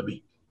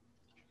 Debbie.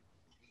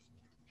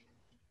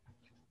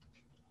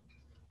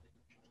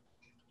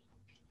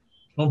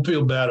 Don't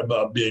feel bad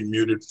about being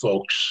muted,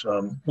 folks.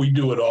 We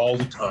do it all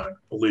the time,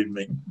 believe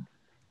me.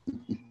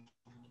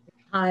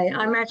 Hi,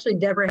 I'm actually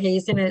Deborah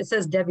Hazen, and it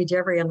says Debbie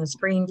Jeffrey on the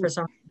screen for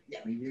some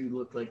reason. You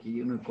look like a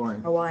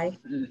unicorn. Or why?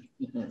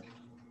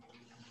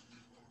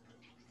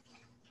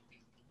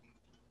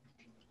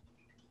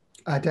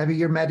 Debbie,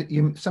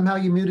 you somehow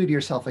you muted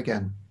yourself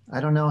again. I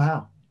don't know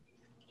how.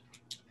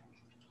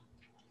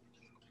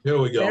 Here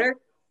we go. Better?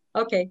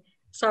 Okay,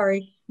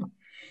 sorry.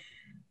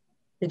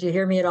 Did you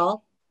hear me at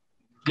all?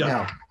 Yeah.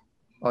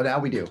 No. Oh, now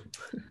we do.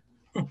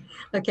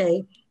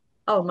 Okay.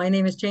 Oh, my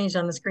name has changed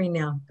on the screen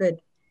now. Good.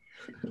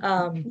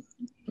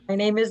 My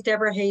name is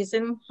Deborah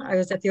Hazen. I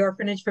was at the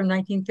orphanage from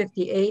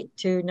 1958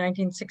 to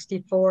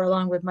 1964,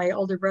 along with my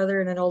older brother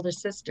and an older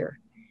sister.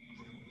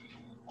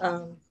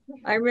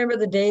 I remember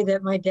the day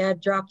that my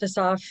dad dropped us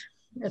off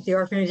at the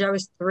orphanage. I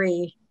was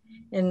 3,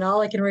 and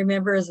all I can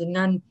remember is a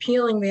nun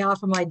peeling me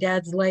off of my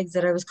dad's legs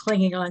that I was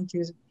clinging on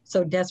to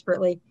so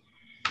desperately.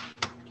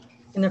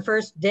 And the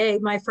first day,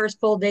 my first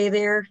full day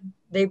there,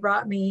 they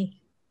brought me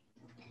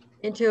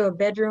into a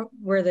bedroom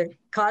where the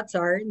cots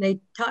are, and they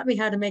taught me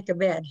how to make a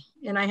bed.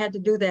 And I had to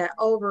do that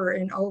over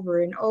and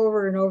over and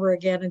over and over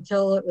again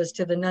until it was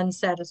to the nun's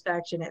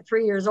satisfaction. At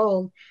 3 years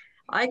old,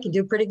 I could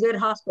do pretty good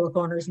hospital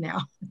corners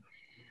now.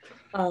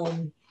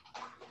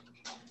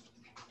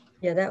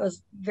 Yeah, that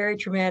was very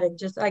traumatic.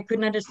 Just, I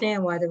couldn't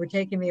understand why they were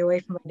taking me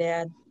away from my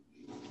dad.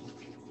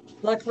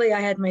 Luckily, I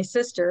had my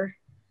sister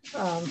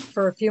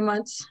for a few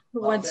months.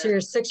 Once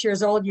you're 6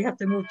 years old, you have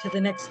to move to the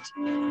next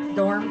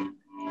dorm.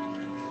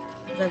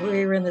 Like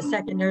we were in the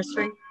second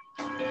nursery.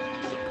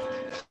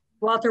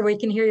 Walter, we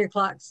can hear your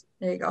clocks.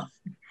 There you go.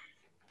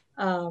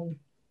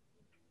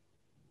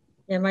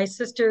 Yeah, my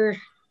sister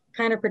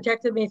kind of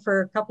protected me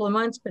for a couple of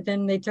months, but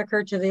then they took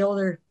her to the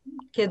older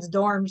kids'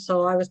 dorm,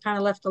 so I was kind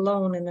of left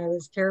alone and I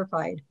was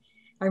terrified.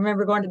 I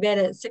remember going to bed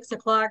at 6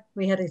 o'clock.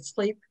 We had to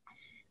sleep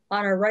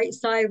on our right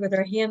side with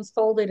our hands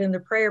folded in the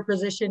prayer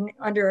position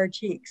under our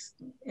cheeks,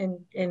 and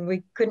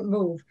we couldn't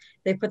move.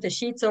 They put the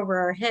sheets over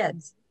our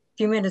heads. A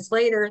few minutes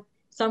later,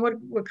 someone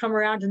would come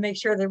around to make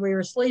sure that we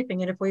were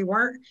sleeping, and if we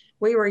weren't,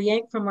 we were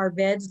yanked from our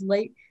beds,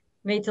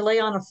 made to lay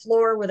on a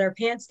floor with our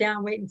pants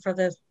down, waiting for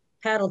the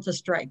paddle to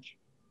strike.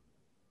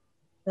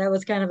 That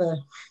was kind of a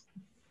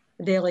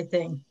daily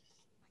thing.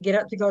 Get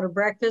up to go to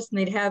breakfast, and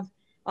they'd have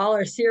all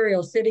our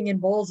cereal sitting in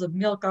bowls of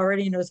milk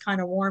already, and it was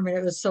kind of warm, and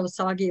it was so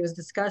soggy, it was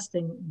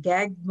disgusting.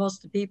 Gagged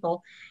most of the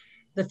people.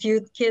 The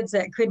few kids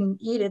that couldn't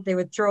eat it, they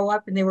would throw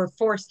up, and they were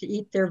forced to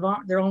eat their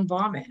own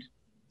vomit.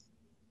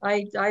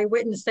 I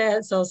witnessed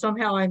that, so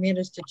somehow I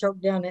managed to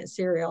choke down that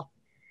cereal.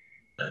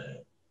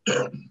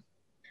 The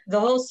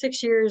whole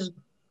 6 years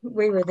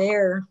we were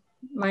there,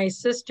 my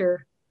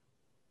sister,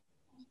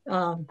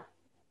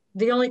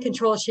 the only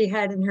control she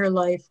had in her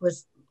life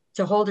was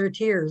to hold her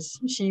tears.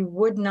 She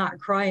would not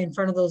cry in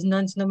front of those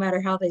nuns, no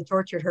matter how they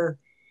tortured her.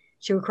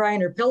 She would cry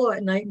in her pillow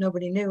at night,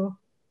 nobody knew.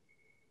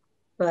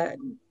 But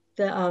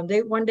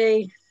one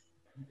day,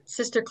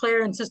 Sister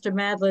Claire and Sister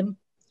Madeline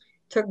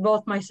took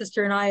both my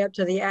sister and I up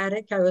to the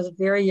attic. I was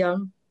very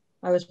young.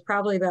 I was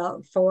probably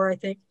about 4, I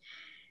think.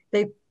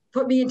 They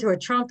put me into a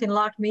trunk and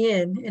locked me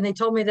in, and they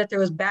told me that there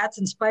was bats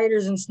and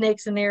spiders and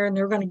snakes in there and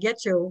they were going to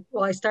get you.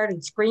 Well, I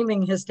started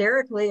screaming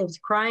hysterically. I was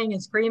crying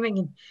and screaming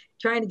and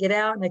trying to get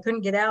out, and I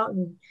couldn't get out.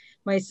 And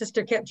my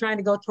sister kept trying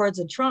to go towards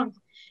the trunk.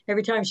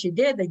 Every time she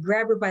did, they'd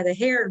grab her by the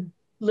hair,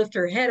 lift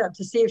her head up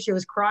to see if she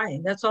was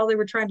crying. That's all they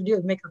were trying to do,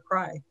 was make her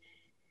cry.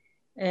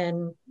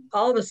 And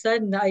all of a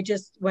sudden, I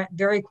just went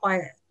very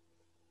quiet.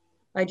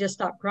 I just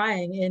stopped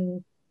crying.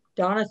 And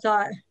Donna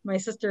my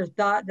sister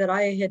thought that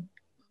I had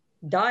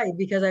died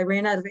because I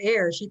ran out of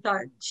air. She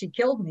thought she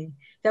killed me.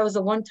 That was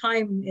the one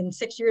time in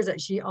 6 years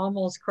that she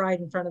almost cried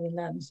in front of the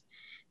nuns.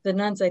 The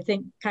nuns, I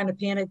think, kind of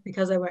panicked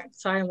because I went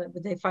silent,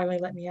 but they finally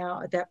let me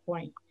out at that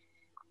point.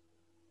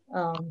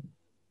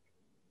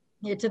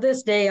 Yeah, to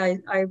this day,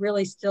 I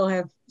really still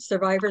have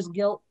survivor's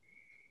guilt,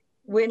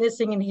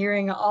 witnessing and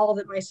hearing all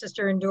that my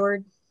sister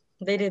endured.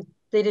 They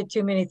did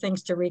too many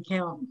things to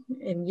recount,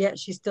 and yet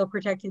she still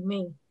protected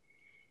me.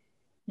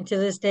 And to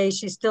this day,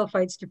 she still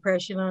fights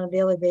depression on a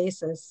daily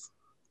basis,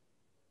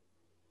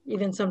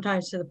 even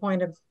sometimes to the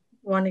point of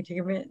wanting to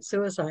commit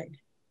suicide.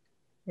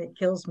 It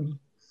kills me.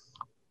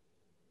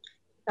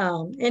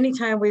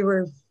 Anytime we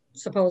were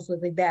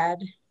supposedly bad,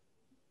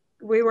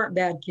 we weren't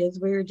bad kids,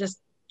 we were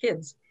just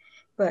kids.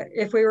 But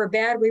if we were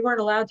bad, we weren't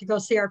allowed to go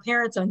see our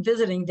parents on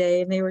visiting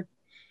day, and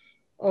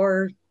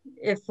or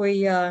if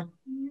we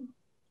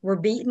were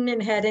beaten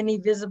and had any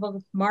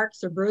visible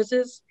marks or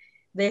bruises,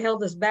 they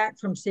held us back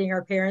from seeing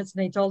our parents,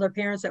 and they told our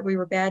parents that we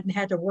were bad and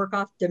had to work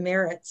off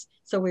demerits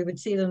so we would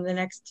see them the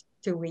next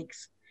 2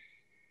 weeks.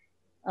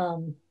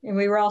 And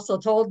we were also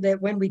told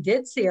that when we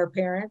did see our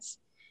parents,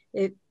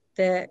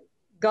 that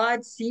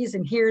God sees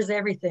and hears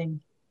everything.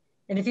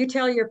 And if you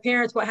tell your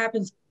parents what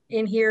happens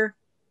in here,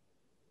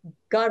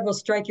 God will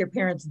strike your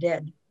parents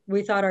dead.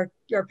 We thought our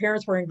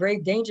parents were in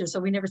grave danger, so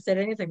we never said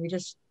anything. We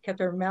just kept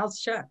our mouths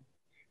shut.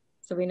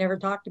 So we never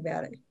talked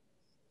about it.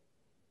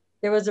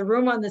 There was a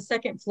room on the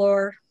 2nd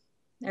floor,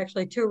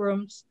 actually 2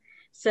 rooms,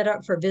 set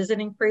up for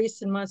visiting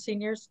priests and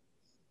monsignors.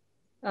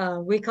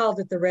 We called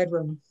it the Red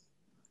Room.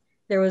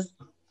 There was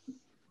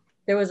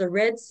a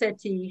red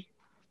settee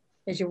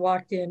as you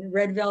walked in,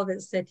 red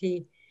velvet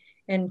settee.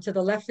 And to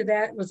the left of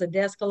that was a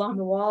desk along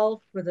the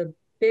wall with a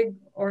big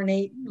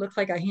ornate, looked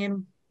like a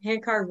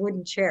hand-carved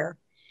wooden chair.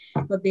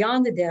 But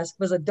beyond the desk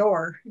was a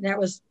door, and that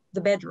was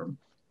the bedroom.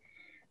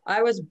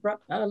 A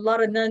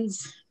lot of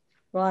nuns,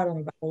 well, I don't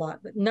know about a lot,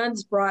 but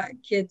nuns brought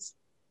kids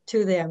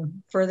to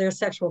them for their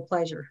sexual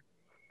pleasure.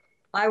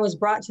 I was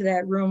brought to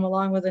that room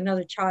along with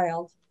another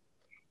child.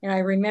 And I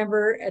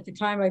remember at the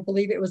time, I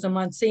believe it was a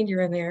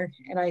Monsignor in there.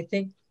 And I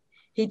think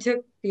he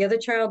took the other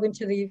child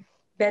into the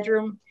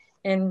bedroom,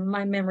 and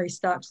my memory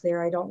stops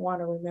there. I don't want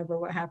to remember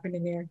what happened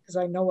in there because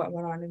I know what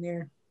went on in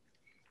there.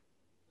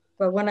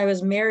 But when I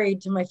was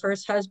married to my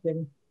first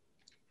husband,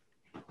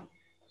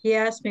 he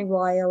asked me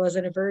why I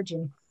wasn't a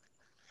virgin.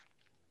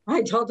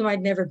 I told him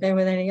I'd never been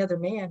with any other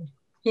man.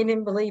 He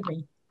didn't believe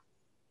me.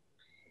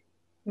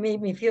 It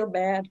made me feel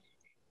bad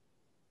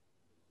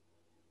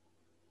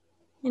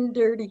and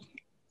dirty.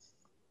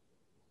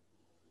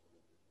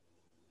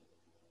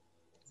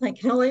 I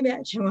can only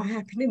imagine what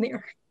happened in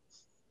there.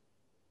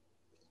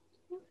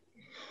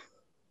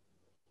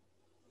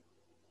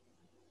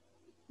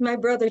 My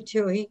brother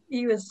too,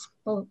 he was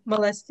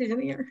molested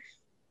in there,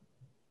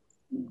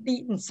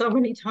 beaten so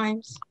many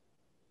times.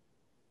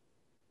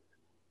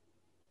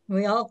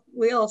 We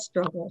all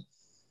struggle.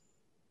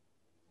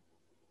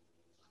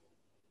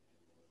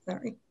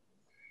 Sorry.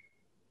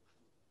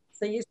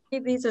 So you see,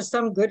 these are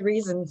some good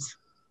reasons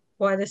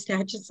why the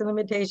statutes and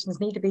limitations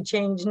need to be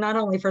changed, not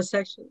only for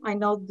sexual, I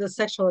know the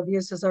sexual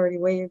abuse is already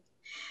waived,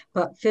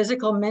 but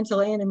physical,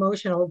 mental, and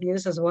emotional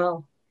abuse as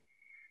well.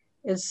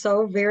 It's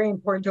so very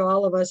important to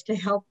all of us to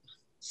help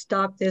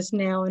stop this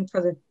now and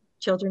for the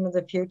children of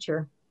the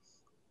future.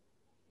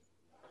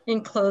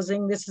 In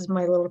closing, this is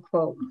my little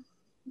quote.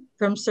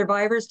 From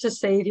survivors to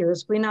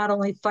saviors, we not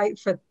only fight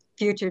for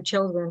future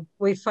children,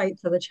 we fight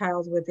for the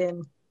child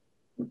within.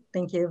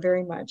 Thank you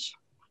very much.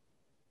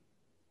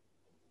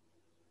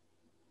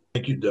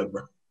 Thank you,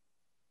 Deborah.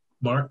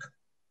 Mark?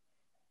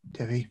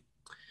 Debbie.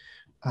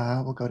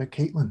 We'll go to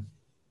Caitlin.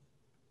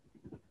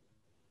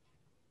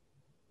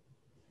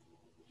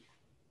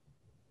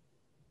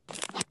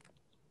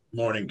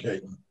 Morning,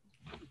 Caitlin.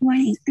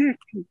 Morning.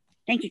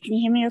 Thank you. Can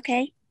you hear me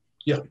okay?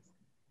 Yeah.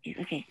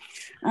 Okay.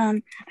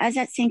 I was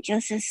at St.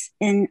 Joseph's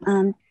in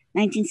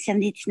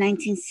 1970 to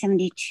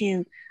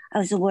 1972. I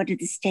was a ward of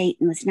the state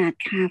and was not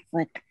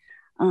Catholic.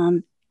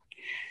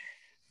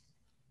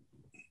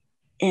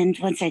 And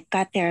once I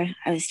got there,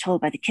 I was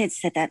told by the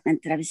kids that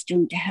meant that I was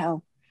doomed to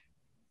hell.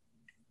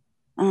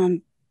 I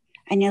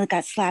nearly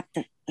got slapped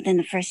within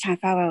the first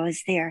half hour I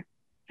was there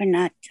for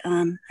not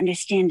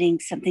understanding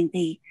something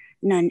the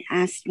nun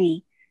asked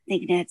me,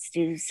 thinking it had to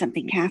do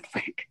something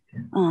Catholic.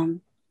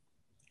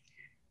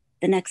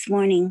 The next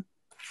morning,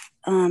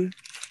 while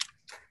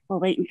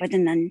waiting for the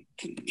nun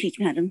to teach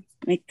me how to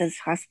make this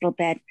hospital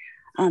bed,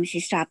 she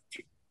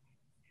stopped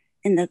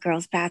in the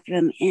girls'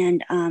 bathroom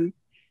and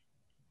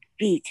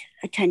beat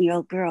a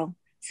 10-year-old girl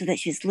so that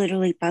she was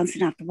literally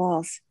bouncing off the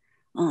walls.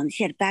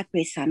 She had a back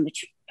brace on,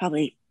 which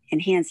probably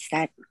enhanced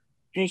that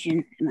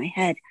vision in my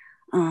head.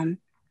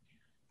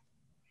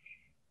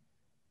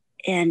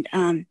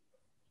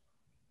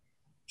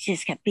 She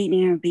just kept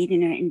beating her,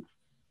 and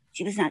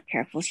she was not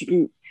careful. She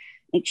didn't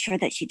make sure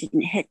that she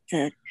didn't hit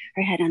her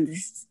head on the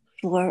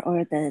floor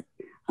or the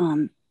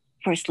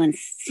porcelain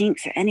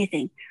sinks or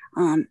anything.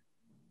 And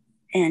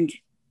it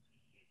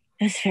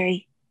was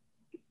very,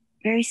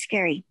 very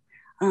scary.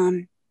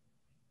 Then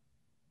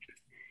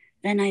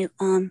I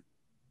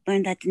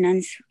learned that the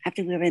nuns,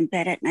 after we were in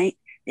bed at night,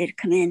 they'd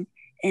come in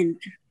and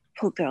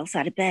pull girls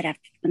out of bed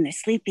when they're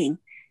sleeping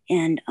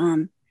and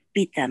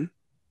beat them.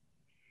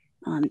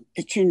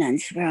 The two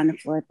nuns were on the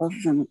floor, both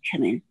of them would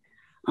come in.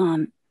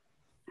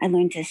 I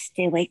learned to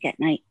stay awake at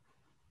night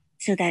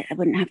so that I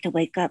wouldn't have to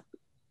wake up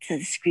to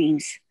the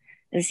screams.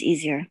 It was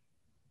easier,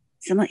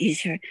 somewhat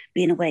easier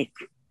being awake,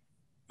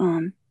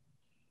 knowing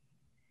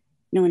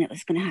it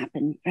was going to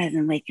happen rather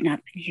than waking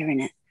up and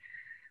hearing it.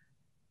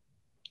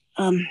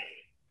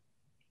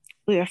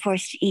 We were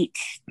forced to eat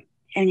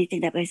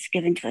anything that was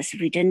given to us. If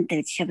we didn't, they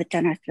would shove it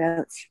down our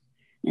throats.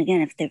 And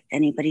again, if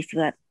anybody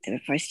threw up, they were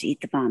forced to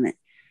eat the vomit.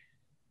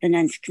 The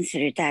nuns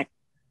considered that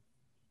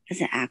as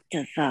an act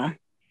of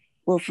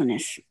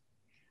willfulness.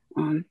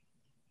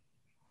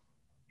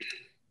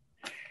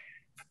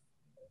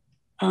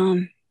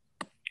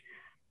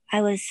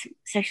 I was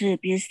sexually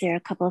abused there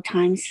a couple of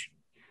times,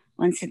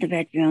 once in the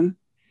bedroom.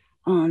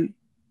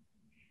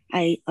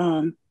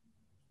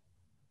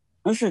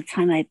 Most of the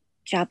time my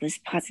job was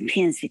pots and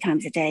pans 3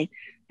 times a day,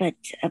 but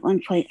at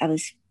one point I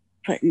was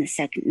put in the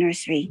second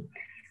nursery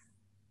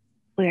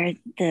where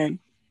the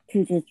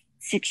 2 to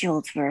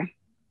 6-year-olds were,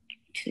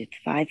 2 to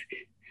 5,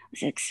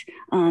 6,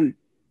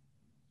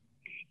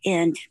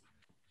 and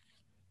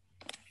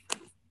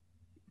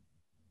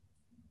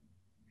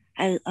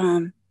I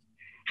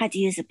had to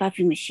use a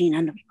buffing machine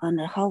on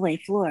the hallway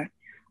floor,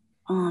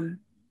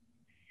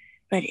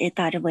 but it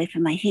got away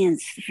from my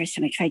hands the first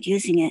time I tried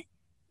using it,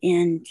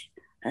 and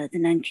the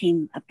nun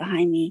came up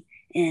behind me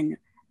and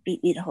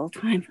beat me the whole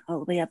time, all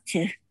the way up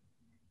to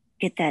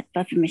get that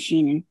buffing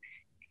machine and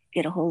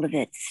get a hold of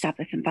it to stop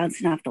it from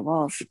bouncing off the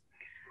walls.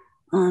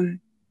 There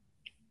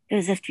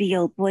was a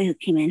 3-year-old boy who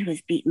came in who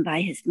was beaten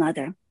by his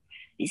mother.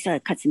 He still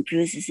had cuts and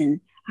bruises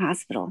in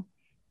hospital,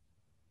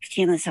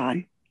 pajamas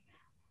on.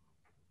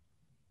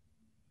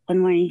 One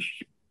morning,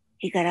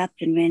 he got up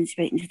and ran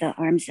straight into the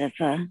arms of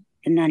the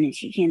nun, and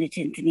she handed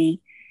him to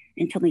me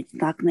and told me to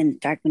lock him in the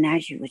dark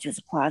menagerie, which was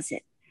a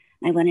closet.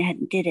 I went ahead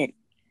and did it,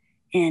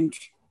 and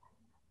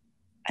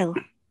I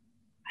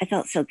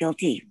felt so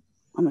guilty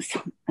almost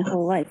my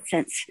whole life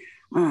since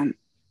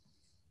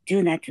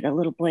doing that to the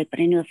little boy, but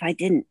I knew if I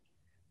didn't,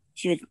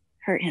 she would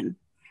hurt him,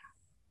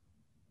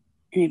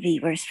 and it'd be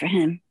worse for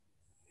him.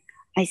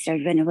 I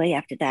started running away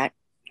after that.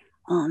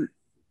 And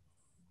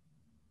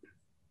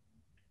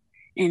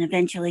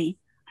eventually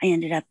I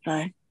ended up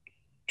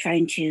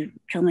trying to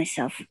kill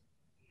myself,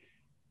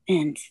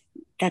 and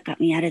that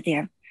got me out of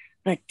there.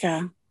 But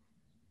my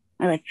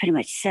life pretty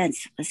much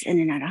since was in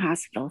and out of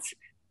hospitals.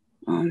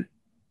 And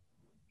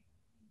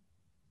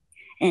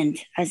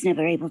I was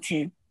never able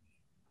to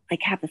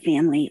have a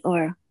family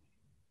or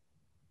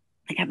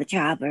have a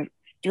job or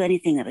do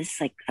anything that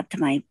was up to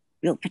my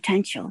real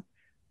potential,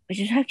 which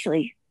is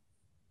actually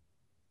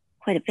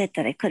quite a bit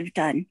that I could have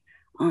done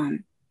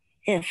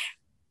if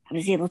I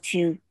was able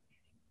to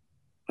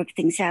work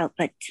things out.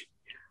 But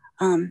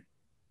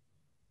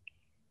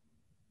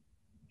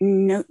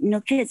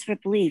no kids were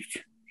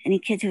believed. Any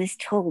kid who was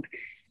told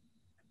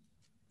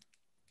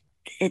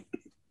it,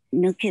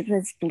 no kid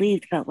was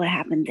believed about what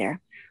happened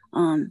there.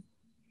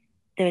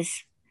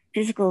 There's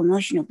physical,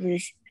 emotional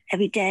abuse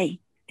every day.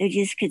 They'd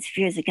use kids'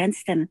 fears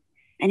against them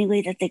any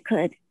way that they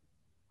could.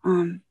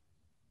 It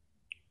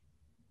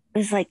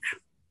was like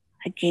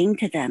a game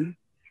to them.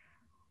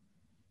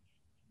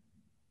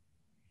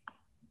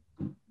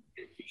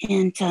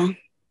 And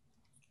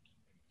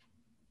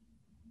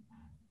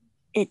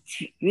it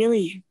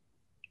really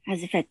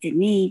has affected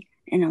me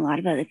and a lot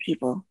of other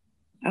people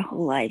our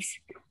whole lives.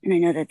 And I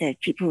know that there are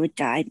people who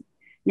died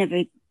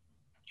never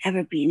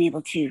ever being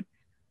able to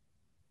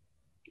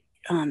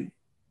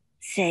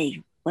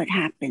say what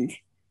happened.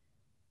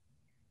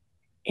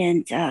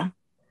 And I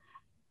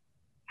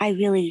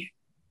really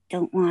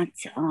don't want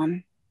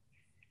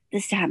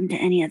this to happen to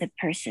any other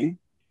person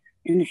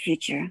in the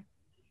future.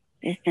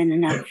 There's been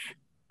enough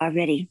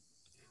already.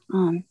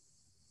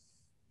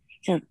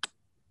 So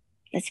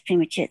that's pretty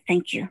much it.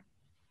 Thank you.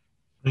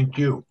 Thank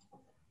you.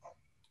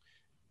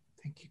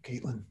 Thank you,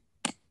 Caitlin.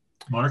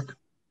 Mark?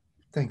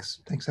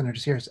 Thanks, Senator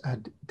Sears.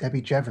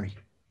 Debbie Jevery.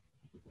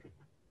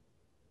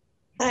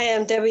 Hi,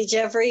 I'm Debbie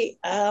Jeffrey.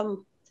 I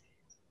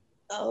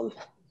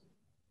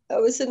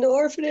was in the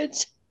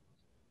orphanage.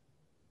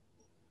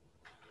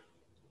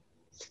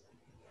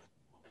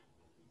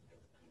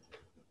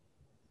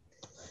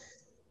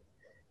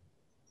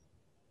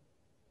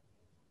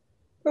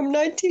 From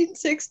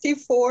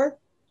 1964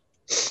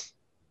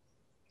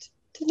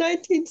 to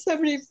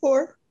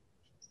 1974.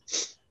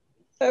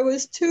 I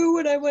was 2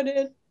 when I went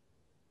in.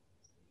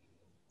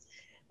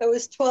 I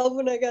was 12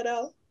 when I got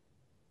out.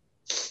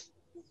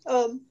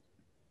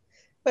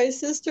 My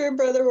sister and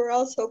brother were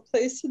also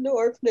placed in the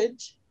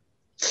orphanage.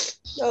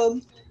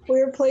 We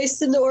were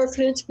placed in the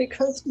orphanage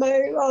because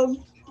my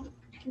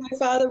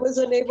father was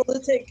unable to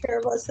take care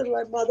of us, and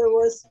my mother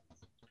was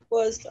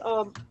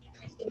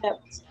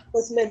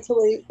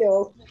mentally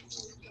ill.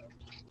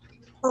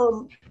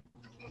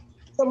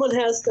 Someone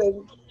has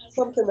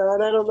something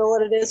on. I don't know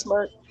what it is,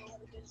 Mark.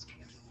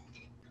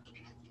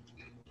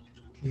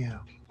 Yeah.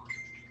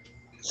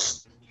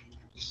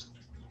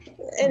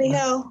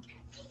 Anyhow,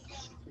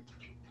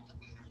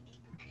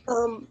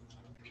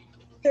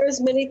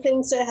 there's many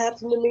things that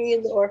happened to me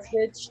in the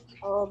orphanage.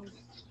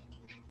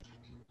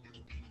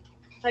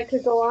 I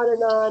could go on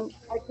and on.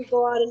 I could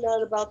go on and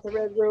on about the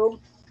Red Room.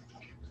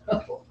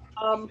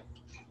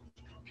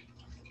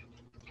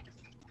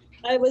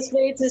 I was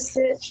made to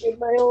sit in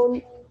my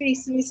own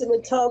feces in a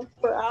tub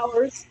for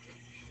hours.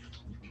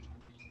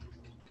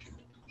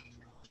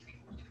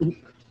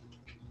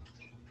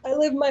 I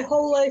lived my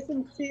whole life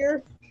in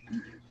fear.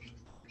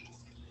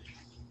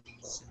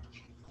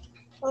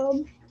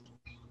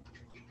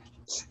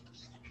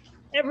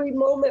 Every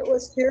moment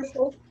was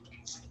fearful.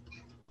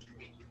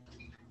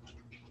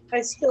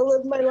 I still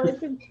live my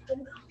life in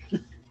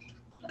fear.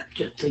 I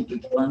just think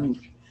it's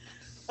funny.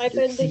 I've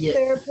been to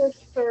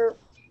therapist for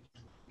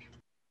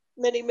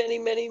many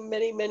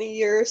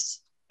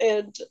years.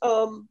 And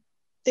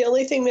the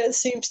only thing that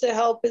seems to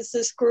help is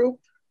this group.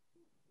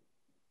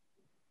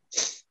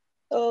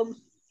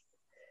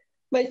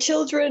 My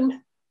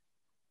children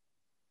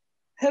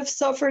have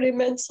suffered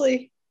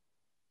immensely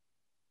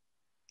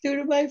due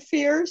to my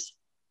fears.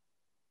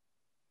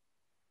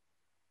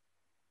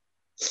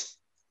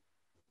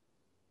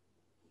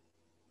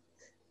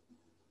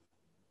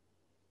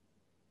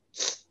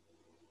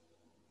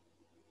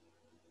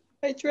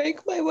 I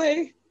drank my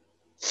way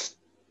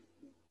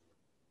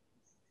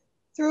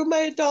through my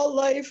adult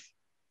life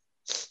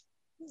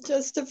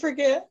just to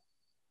forget.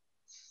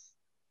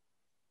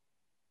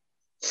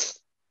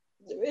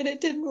 And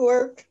it didn't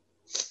work.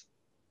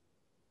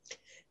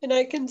 And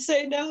I can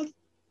say now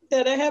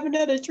that I haven't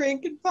had a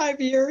drink in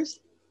 5 years.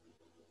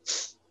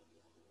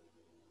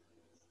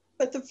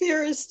 But the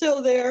fear is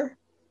still there.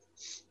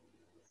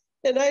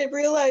 And I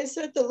realize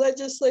that the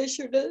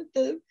legislature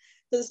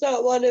does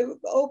not want to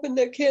open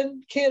the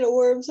can of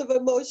worms of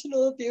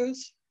emotional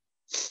abuse.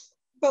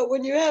 But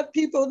when you have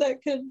people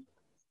that can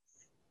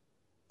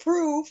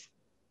prove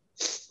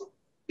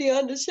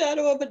beyond a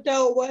shadow of a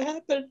doubt what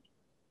happened,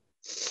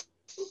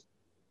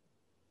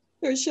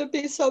 there should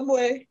be some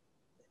way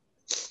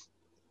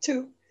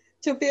to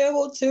be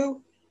able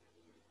to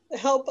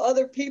help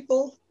other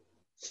people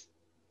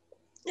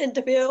and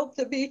to be able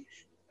to be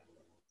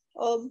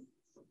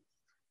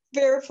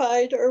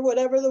verified, or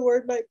whatever the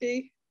word might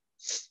be.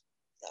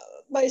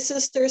 My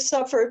sister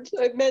suffered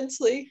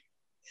immensely.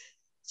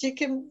 She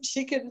can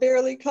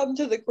barely come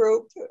to the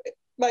group.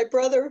 My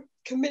brother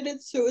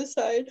committed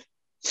suicide.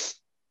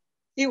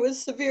 He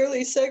was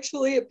severely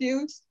sexually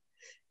abused,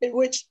 in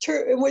which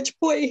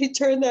point he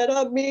turned that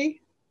on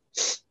me.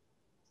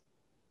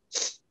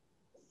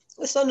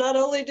 So not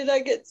only did I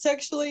get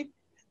sexually,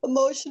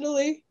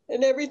 emotionally,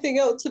 and everything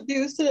else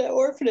abused in that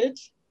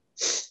orphanage,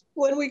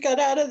 when we got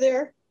out of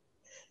there,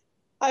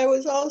 I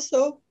was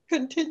also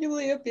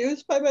continually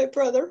abused by my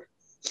brother.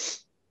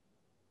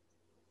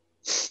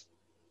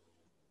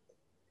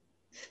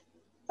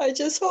 I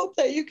just hope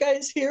that you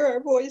guys hear our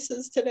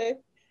voices today.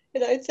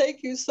 And I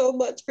thank you so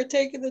much for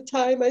taking the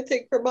time. I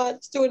think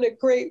Vermont's doing a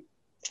great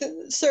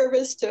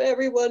service to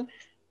everyone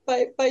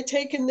by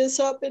taking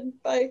this up and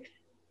by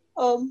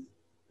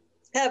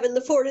having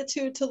the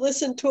fortitude to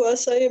listen to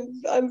us.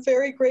 I'm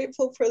very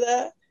grateful for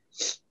that.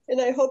 And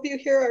I hope you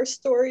hear our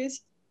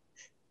stories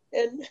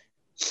and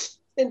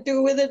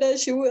do with it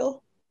as you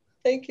will.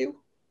 Thank you.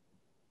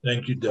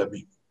 Thank you,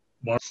 Debbie.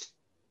 Mark?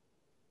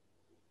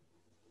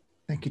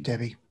 Thank you,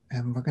 Debbie.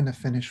 And we're going to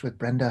finish with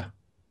Brenda.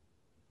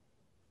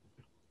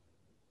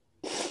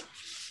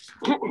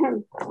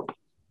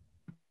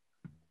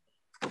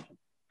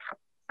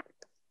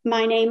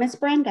 My name is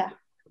Brenda.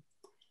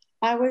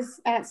 I was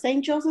at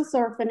St. Joseph's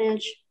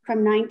Orphanage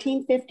from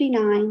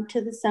 1959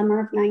 to the summer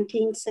of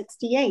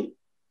 1968.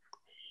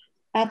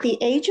 At the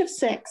age of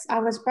 6, I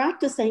was brought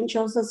to St.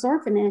 Joseph's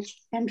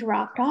Orphanage and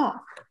dropped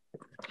off.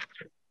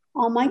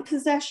 All my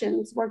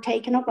possessions were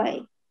taken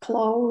away: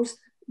 clothes,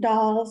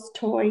 dolls,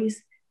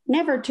 toys,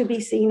 never to be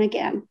seen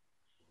again.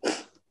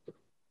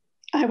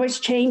 I was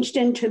changed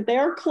into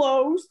their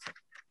clothes,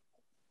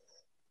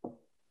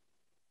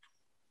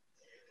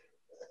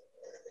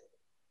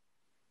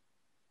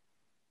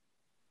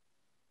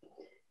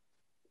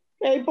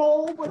 A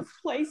bowl was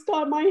placed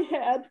on my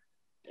head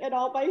and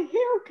all my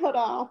hair cut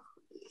off.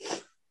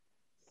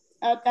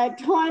 At that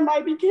time,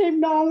 I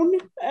became known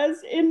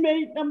as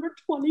inmate number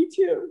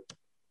 22.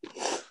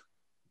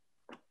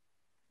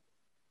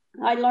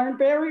 I learned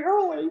very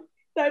early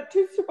that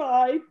to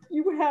survive,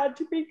 you had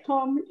to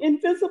become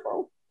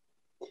invisible.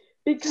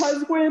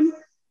 Because when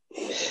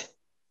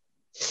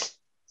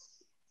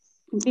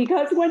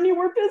you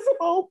were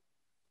visible,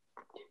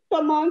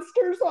 the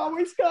monsters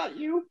always got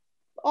you,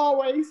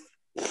 always.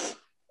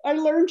 I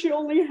learned you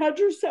only had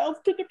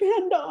yourself to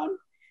depend on.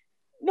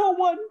 No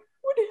one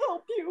would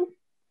help you.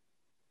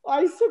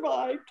 I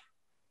survived.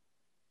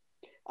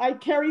 I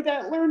carry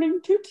that learning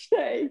to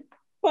today,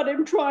 but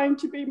I'm trying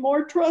to be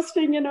more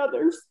trusting in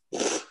others.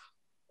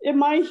 In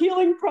my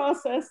healing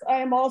process, I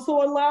am also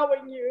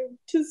allowing you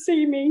to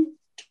see me,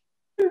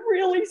 to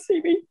really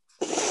see me.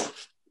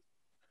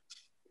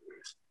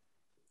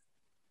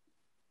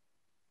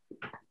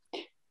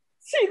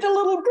 See the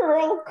little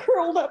girl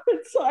curled up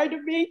inside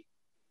of me,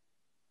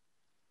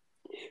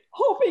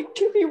 hoping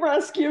to be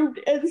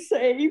rescued and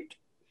saved.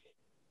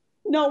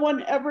 No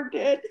one ever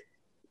did.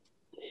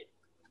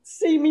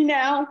 See me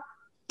now,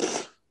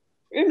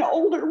 an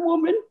older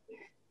woman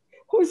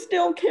who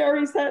still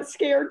carries that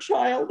scared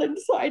child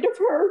inside of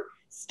her,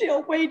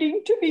 still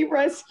waiting to be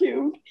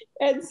rescued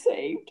and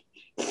saved.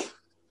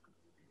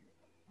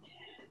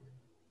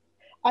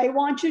 I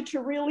want you to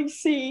really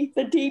see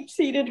the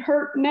deep-seated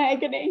hurt and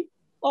agony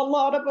a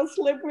lot of us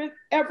live with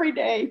every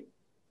day.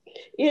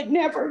 It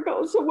never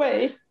goes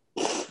away.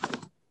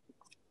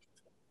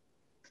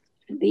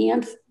 The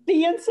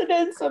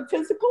incidents of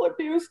physical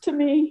abuse to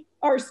me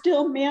are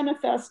still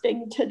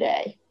manifesting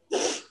today.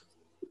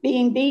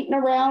 Being beaten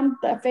around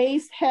the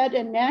face, head,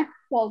 and neck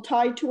while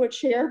tied to a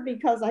chair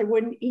because I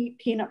wouldn't eat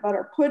peanut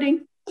butter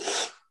pudding.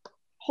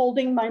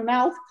 Holding my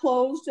mouth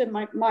closed and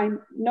my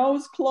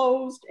nose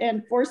closed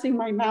and forcing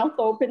my mouth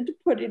open to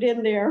put it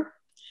in there.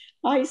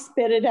 I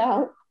spit it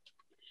out.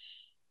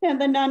 And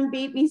the nun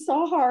beat me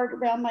so hard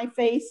around my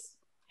face,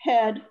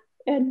 head,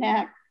 and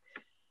neck.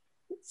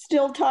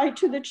 Still tied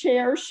to the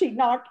chair, she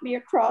knocked me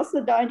across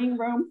the dining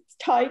room,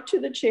 tied to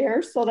the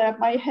chair so that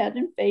my head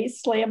and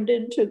face slammed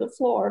into the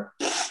floor.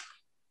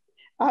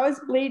 I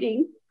was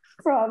bleeding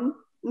from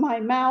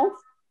my mouth,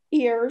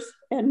 ears,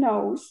 and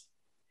nose.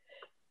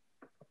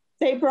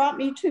 They brought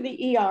me to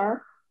the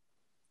ER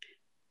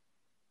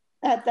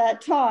at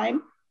that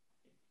time,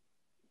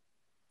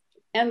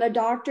 and the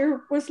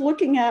doctor was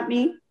looking at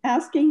me,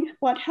 asking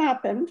what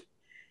happened.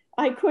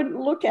 I couldn't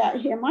look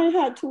at him. I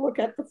had to look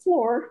at the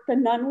floor. The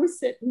nun was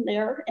sitting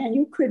there, and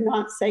you could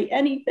not say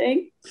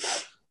anything.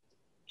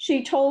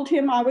 She told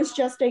him I was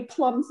just a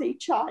clumsy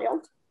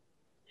child,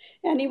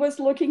 and he was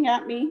looking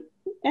at me,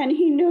 and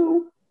he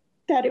knew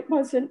that it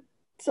wasn't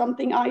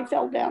something I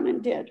fell down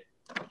and did.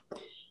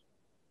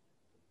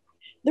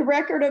 The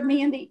record of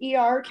me in the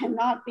ER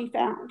cannot be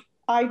found.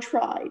 I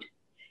tried.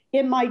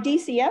 In my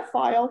DCF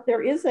file,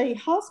 there is a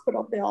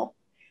hospital bill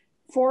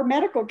for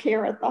medical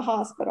care at the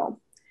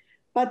hospital,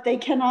 but they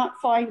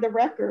cannot find the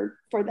record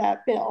for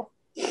that bill.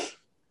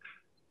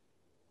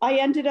 I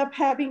ended up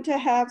having to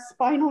have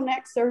spinal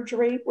neck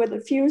surgery with a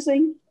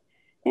fusing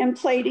and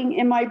plating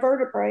in my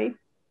vertebrae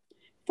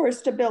for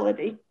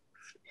stability.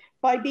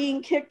 By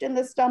being kicked in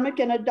the stomach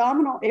and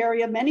abdominal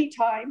area many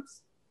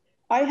times,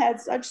 I had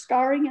such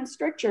scarring and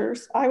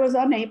strictures, I was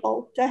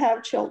unable to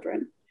have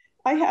children.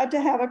 I had to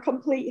have a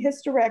complete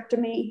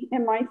hysterectomy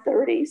in my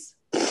 30s.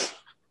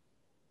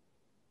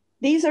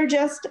 These are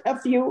just a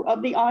few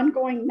of the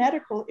ongoing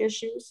medical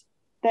issues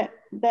that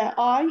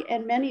I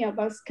and many of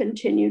us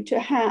continue to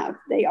have.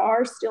 They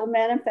are still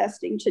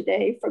manifesting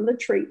today from the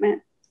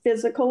treatment,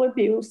 physical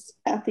abuse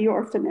at the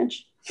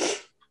orphanage.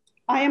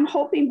 I am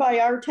hoping by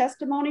our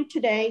testimony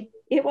today,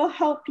 it will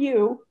help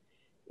you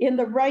in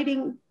the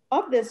writing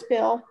of this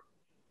bill,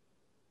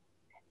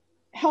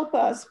 help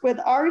us with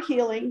our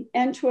healing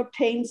and to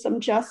obtain some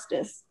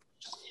justice.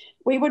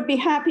 We would be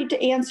happy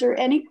to answer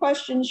any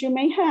questions you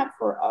may have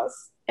for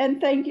us.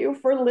 And thank you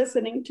for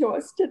listening to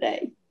us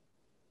today.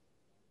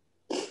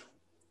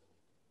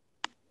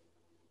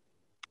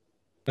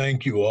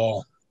 Thank you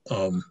all.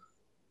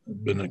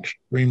 Been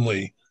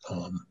extremely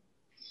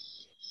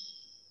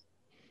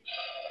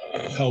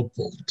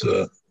helpful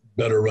to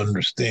better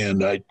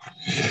understand.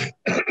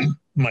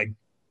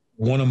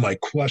 One of my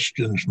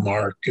questions,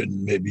 Mark,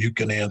 and maybe you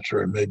can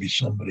answer and maybe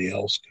somebody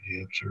else can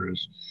answer,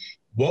 is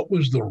what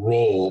was the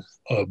role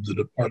of the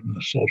Department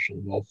of Social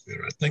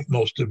Welfare? I think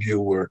most of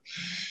you were,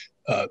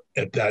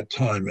 at that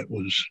time, it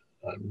was,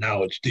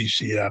 now it's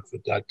DCF,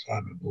 at that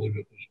time, I believe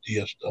it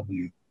was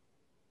DSW.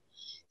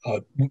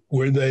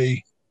 Were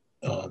they,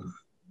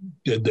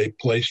 did they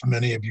place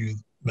many of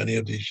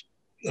these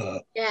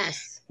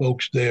yes.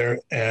 folks there?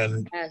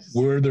 And yes.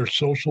 Were there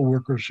social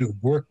workers who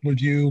worked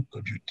with you?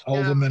 Could you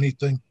tell them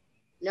anything?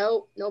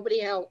 No, nobody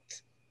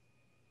helped.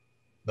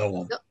 No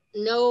one. No,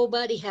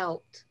 nobody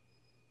helped.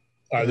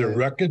 Are there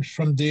records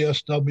from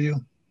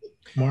DSW?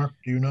 Mark,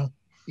 do you know?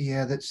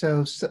 Yeah,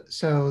 so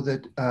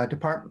the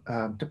Department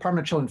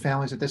of Children and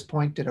Families at this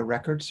point did a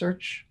record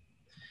search.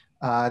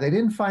 They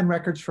didn't find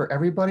records for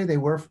everybody. They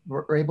were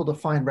able to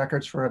find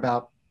records for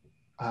about,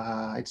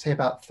 I'd say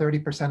about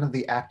 30% of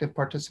the active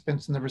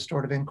participants in the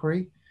restorative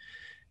inquiry.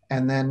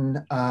 And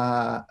then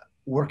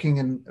working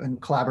in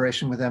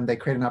collaboration with them, they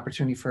create an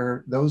opportunity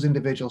for those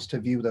individuals to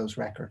view those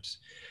records.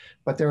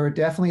 But there are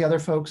definitely other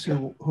folks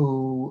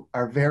who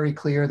are very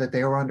clear that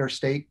they were under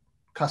state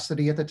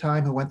custody at the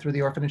time, who went through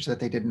the orphanage that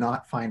they did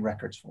not find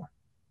records for.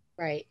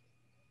 Right.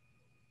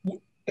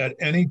 At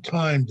any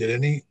time,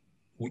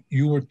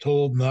 you were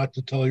told not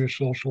to tell your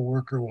social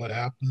worker what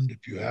happened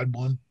if you had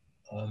one?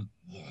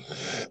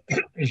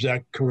 Is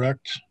that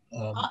correct?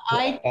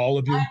 All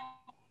of you?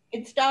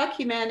 It's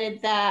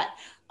documented that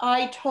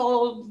I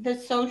told the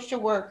social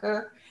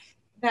worker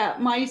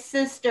that my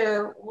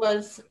sister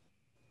was,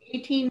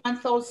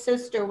 18-month-old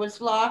sister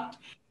was locked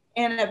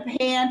in a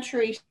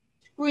pantry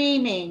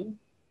screaming.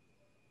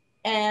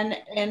 And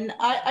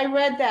I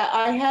read that,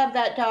 I have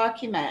that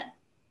document,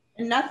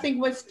 and nothing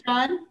was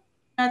done,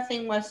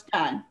 nothing was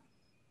done.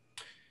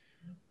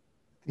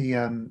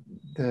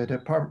 The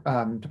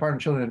Department of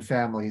Children and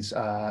Families,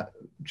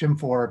 Jim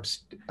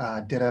Forbes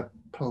did a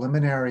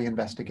preliminary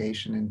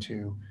investigation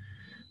into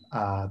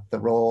the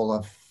role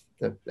of,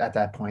 at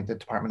that point, the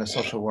Department of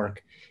Social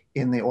Work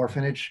in the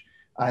orphanage.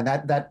 And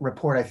that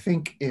report, I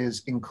think,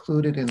 is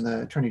included in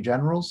the Attorney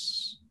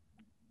General's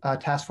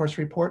task force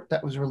report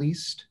that was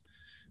released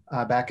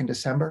back in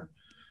December.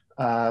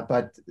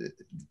 But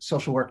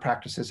social work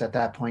practices at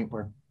that point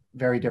were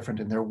very different,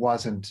 and there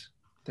was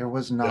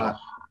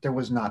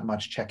not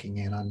much checking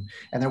in on,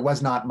 and there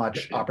was not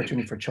much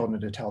opportunity for children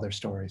to tell their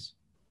stories.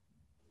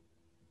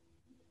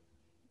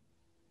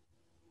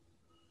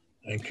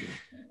 Thank you.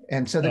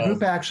 And so the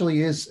group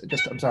actually is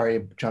just, I'm sorry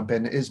to jump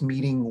in, is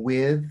meeting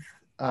with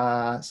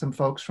some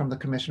folks from the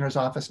commissioner's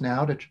office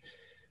now to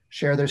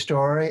share their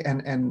story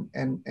and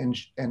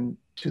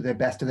to the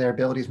best of their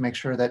abilities, make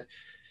sure that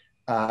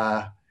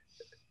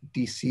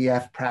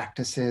DCF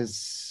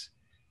practices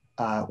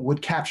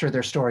would capture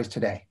their stories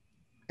today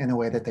in a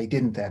way that they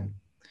didn't then.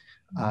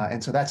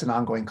 And so that's an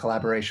ongoing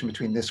collaboration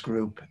between this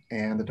group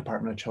and the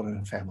Department of Children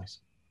and Families.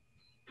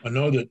 I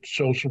know that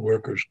social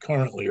workers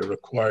currently are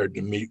required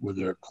to meet with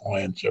their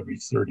clients every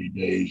 30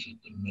 days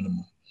at the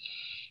minimum.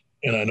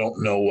 And I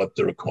don't know what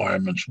the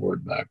requirements were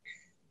back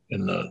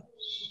in the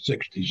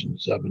 60s and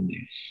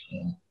 70s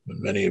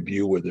when many of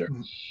you were there.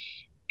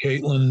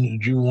 Caitlin,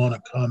 did you want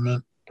to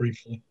comment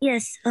briefly?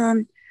 Yes.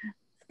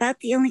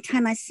 About the only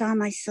time I saw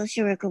my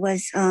social worker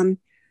was when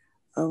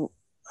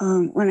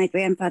my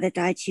grandfather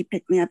died. She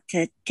picked me up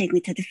to take me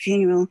to the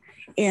funeral.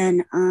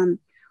 And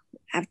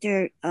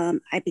after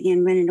I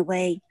began running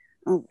away,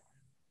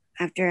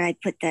 after I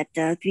put that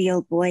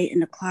 3-year-old boy in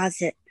the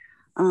closet,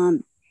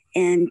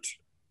 and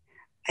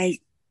I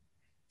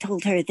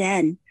told her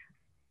then,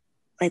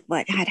 like,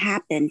 what had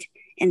happened.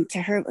 And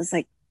to her, it was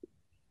like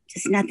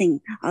just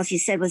nothing. All she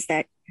said was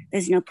that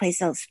there's no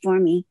place else for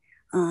me.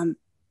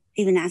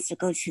 Even asked to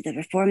go to the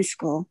reform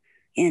school.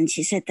 And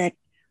she said that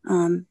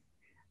it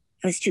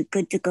was too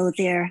good to go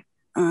there.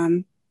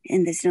 And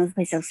there's no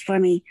place else for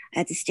me. I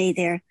had to stay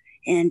there,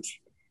 and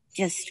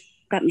just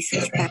got me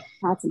switched back to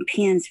pots and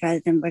pans rather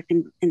than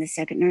working in the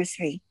second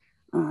nursery.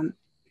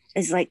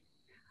 It's like,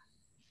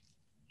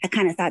 I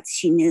kind of thought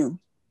she knew.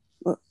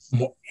 Well,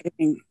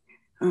 everything.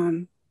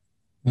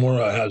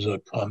 Maura has a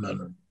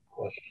comment or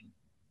question.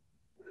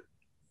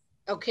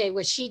 Okay,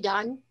 was she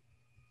done?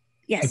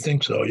 Yes. I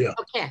think so, yeah.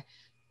 Okay.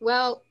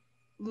 Well,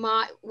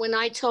 when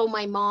I told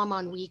my mom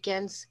on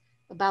weekends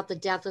about the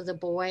death of the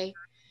boy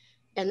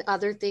and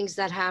other things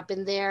that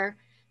happened there,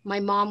 my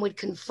mom would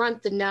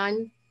confront the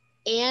nun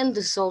and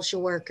the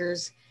social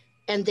workers,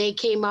 and they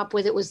came up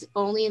with it was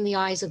only in the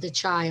eyes of the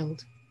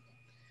child.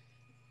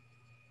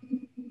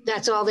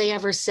 That's all they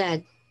ever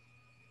said.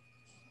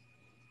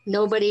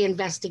 Nobody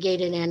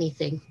investigated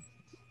anything.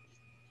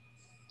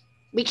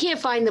 We can't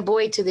find the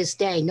boy to this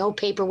day. No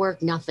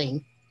paperwork,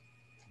 nothing.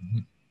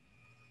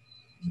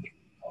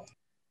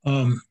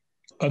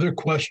 Other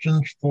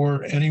questions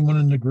for anyone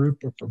in the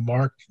group or for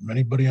Mark, from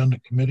anybody on the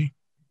committee?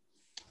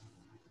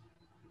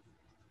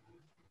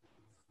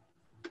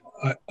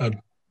 I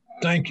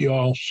thank you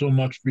all so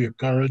much for your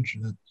courage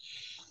and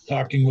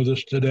talking with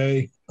us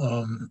today.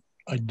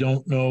 I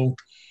don't know,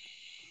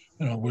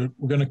 we're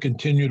going to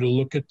continue to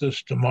look at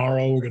this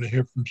tomorrow. We're going to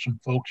hear from some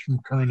folks from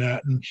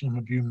Kernatton. Some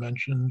of you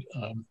mentioned,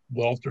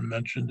 Walter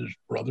mentioned his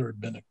brother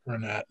had been at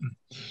Kernatton.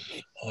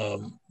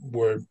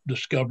 We're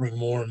discovering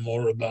more and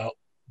more about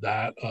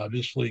that.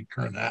 Obviously,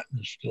 Kernatton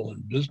is still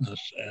in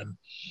business, and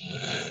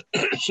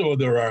so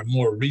there are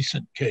more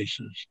recent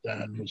cases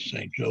than with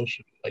St.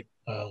 Joseph. Like,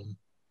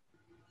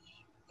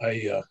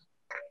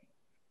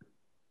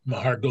 my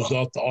heart goes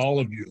out to all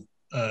of you,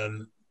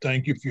 and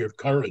thank you for your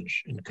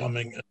courage in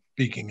coming and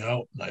speaking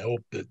out. And I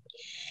hope that,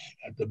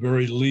 at the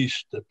very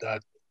least,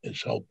 that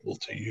is helpful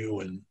to you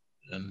and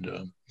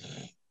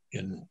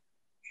in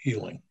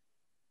healing.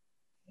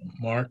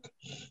 Mark,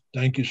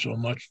 thank you so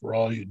much for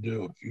all you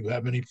do. If you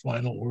have any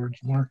final words,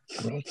 Mark,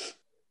 for us.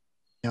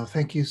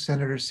 Thank you,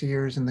 Senator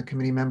Sears and the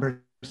committee members.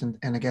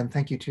 And again,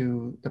 thank you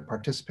to the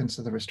participants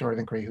of the restorative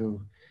inquiry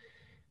who,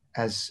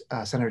 as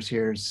Senator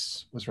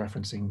Sears was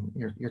referencing,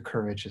 your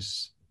courage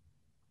is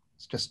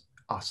just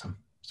awesome.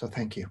 So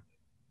thank you.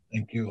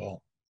 Thank you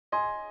all.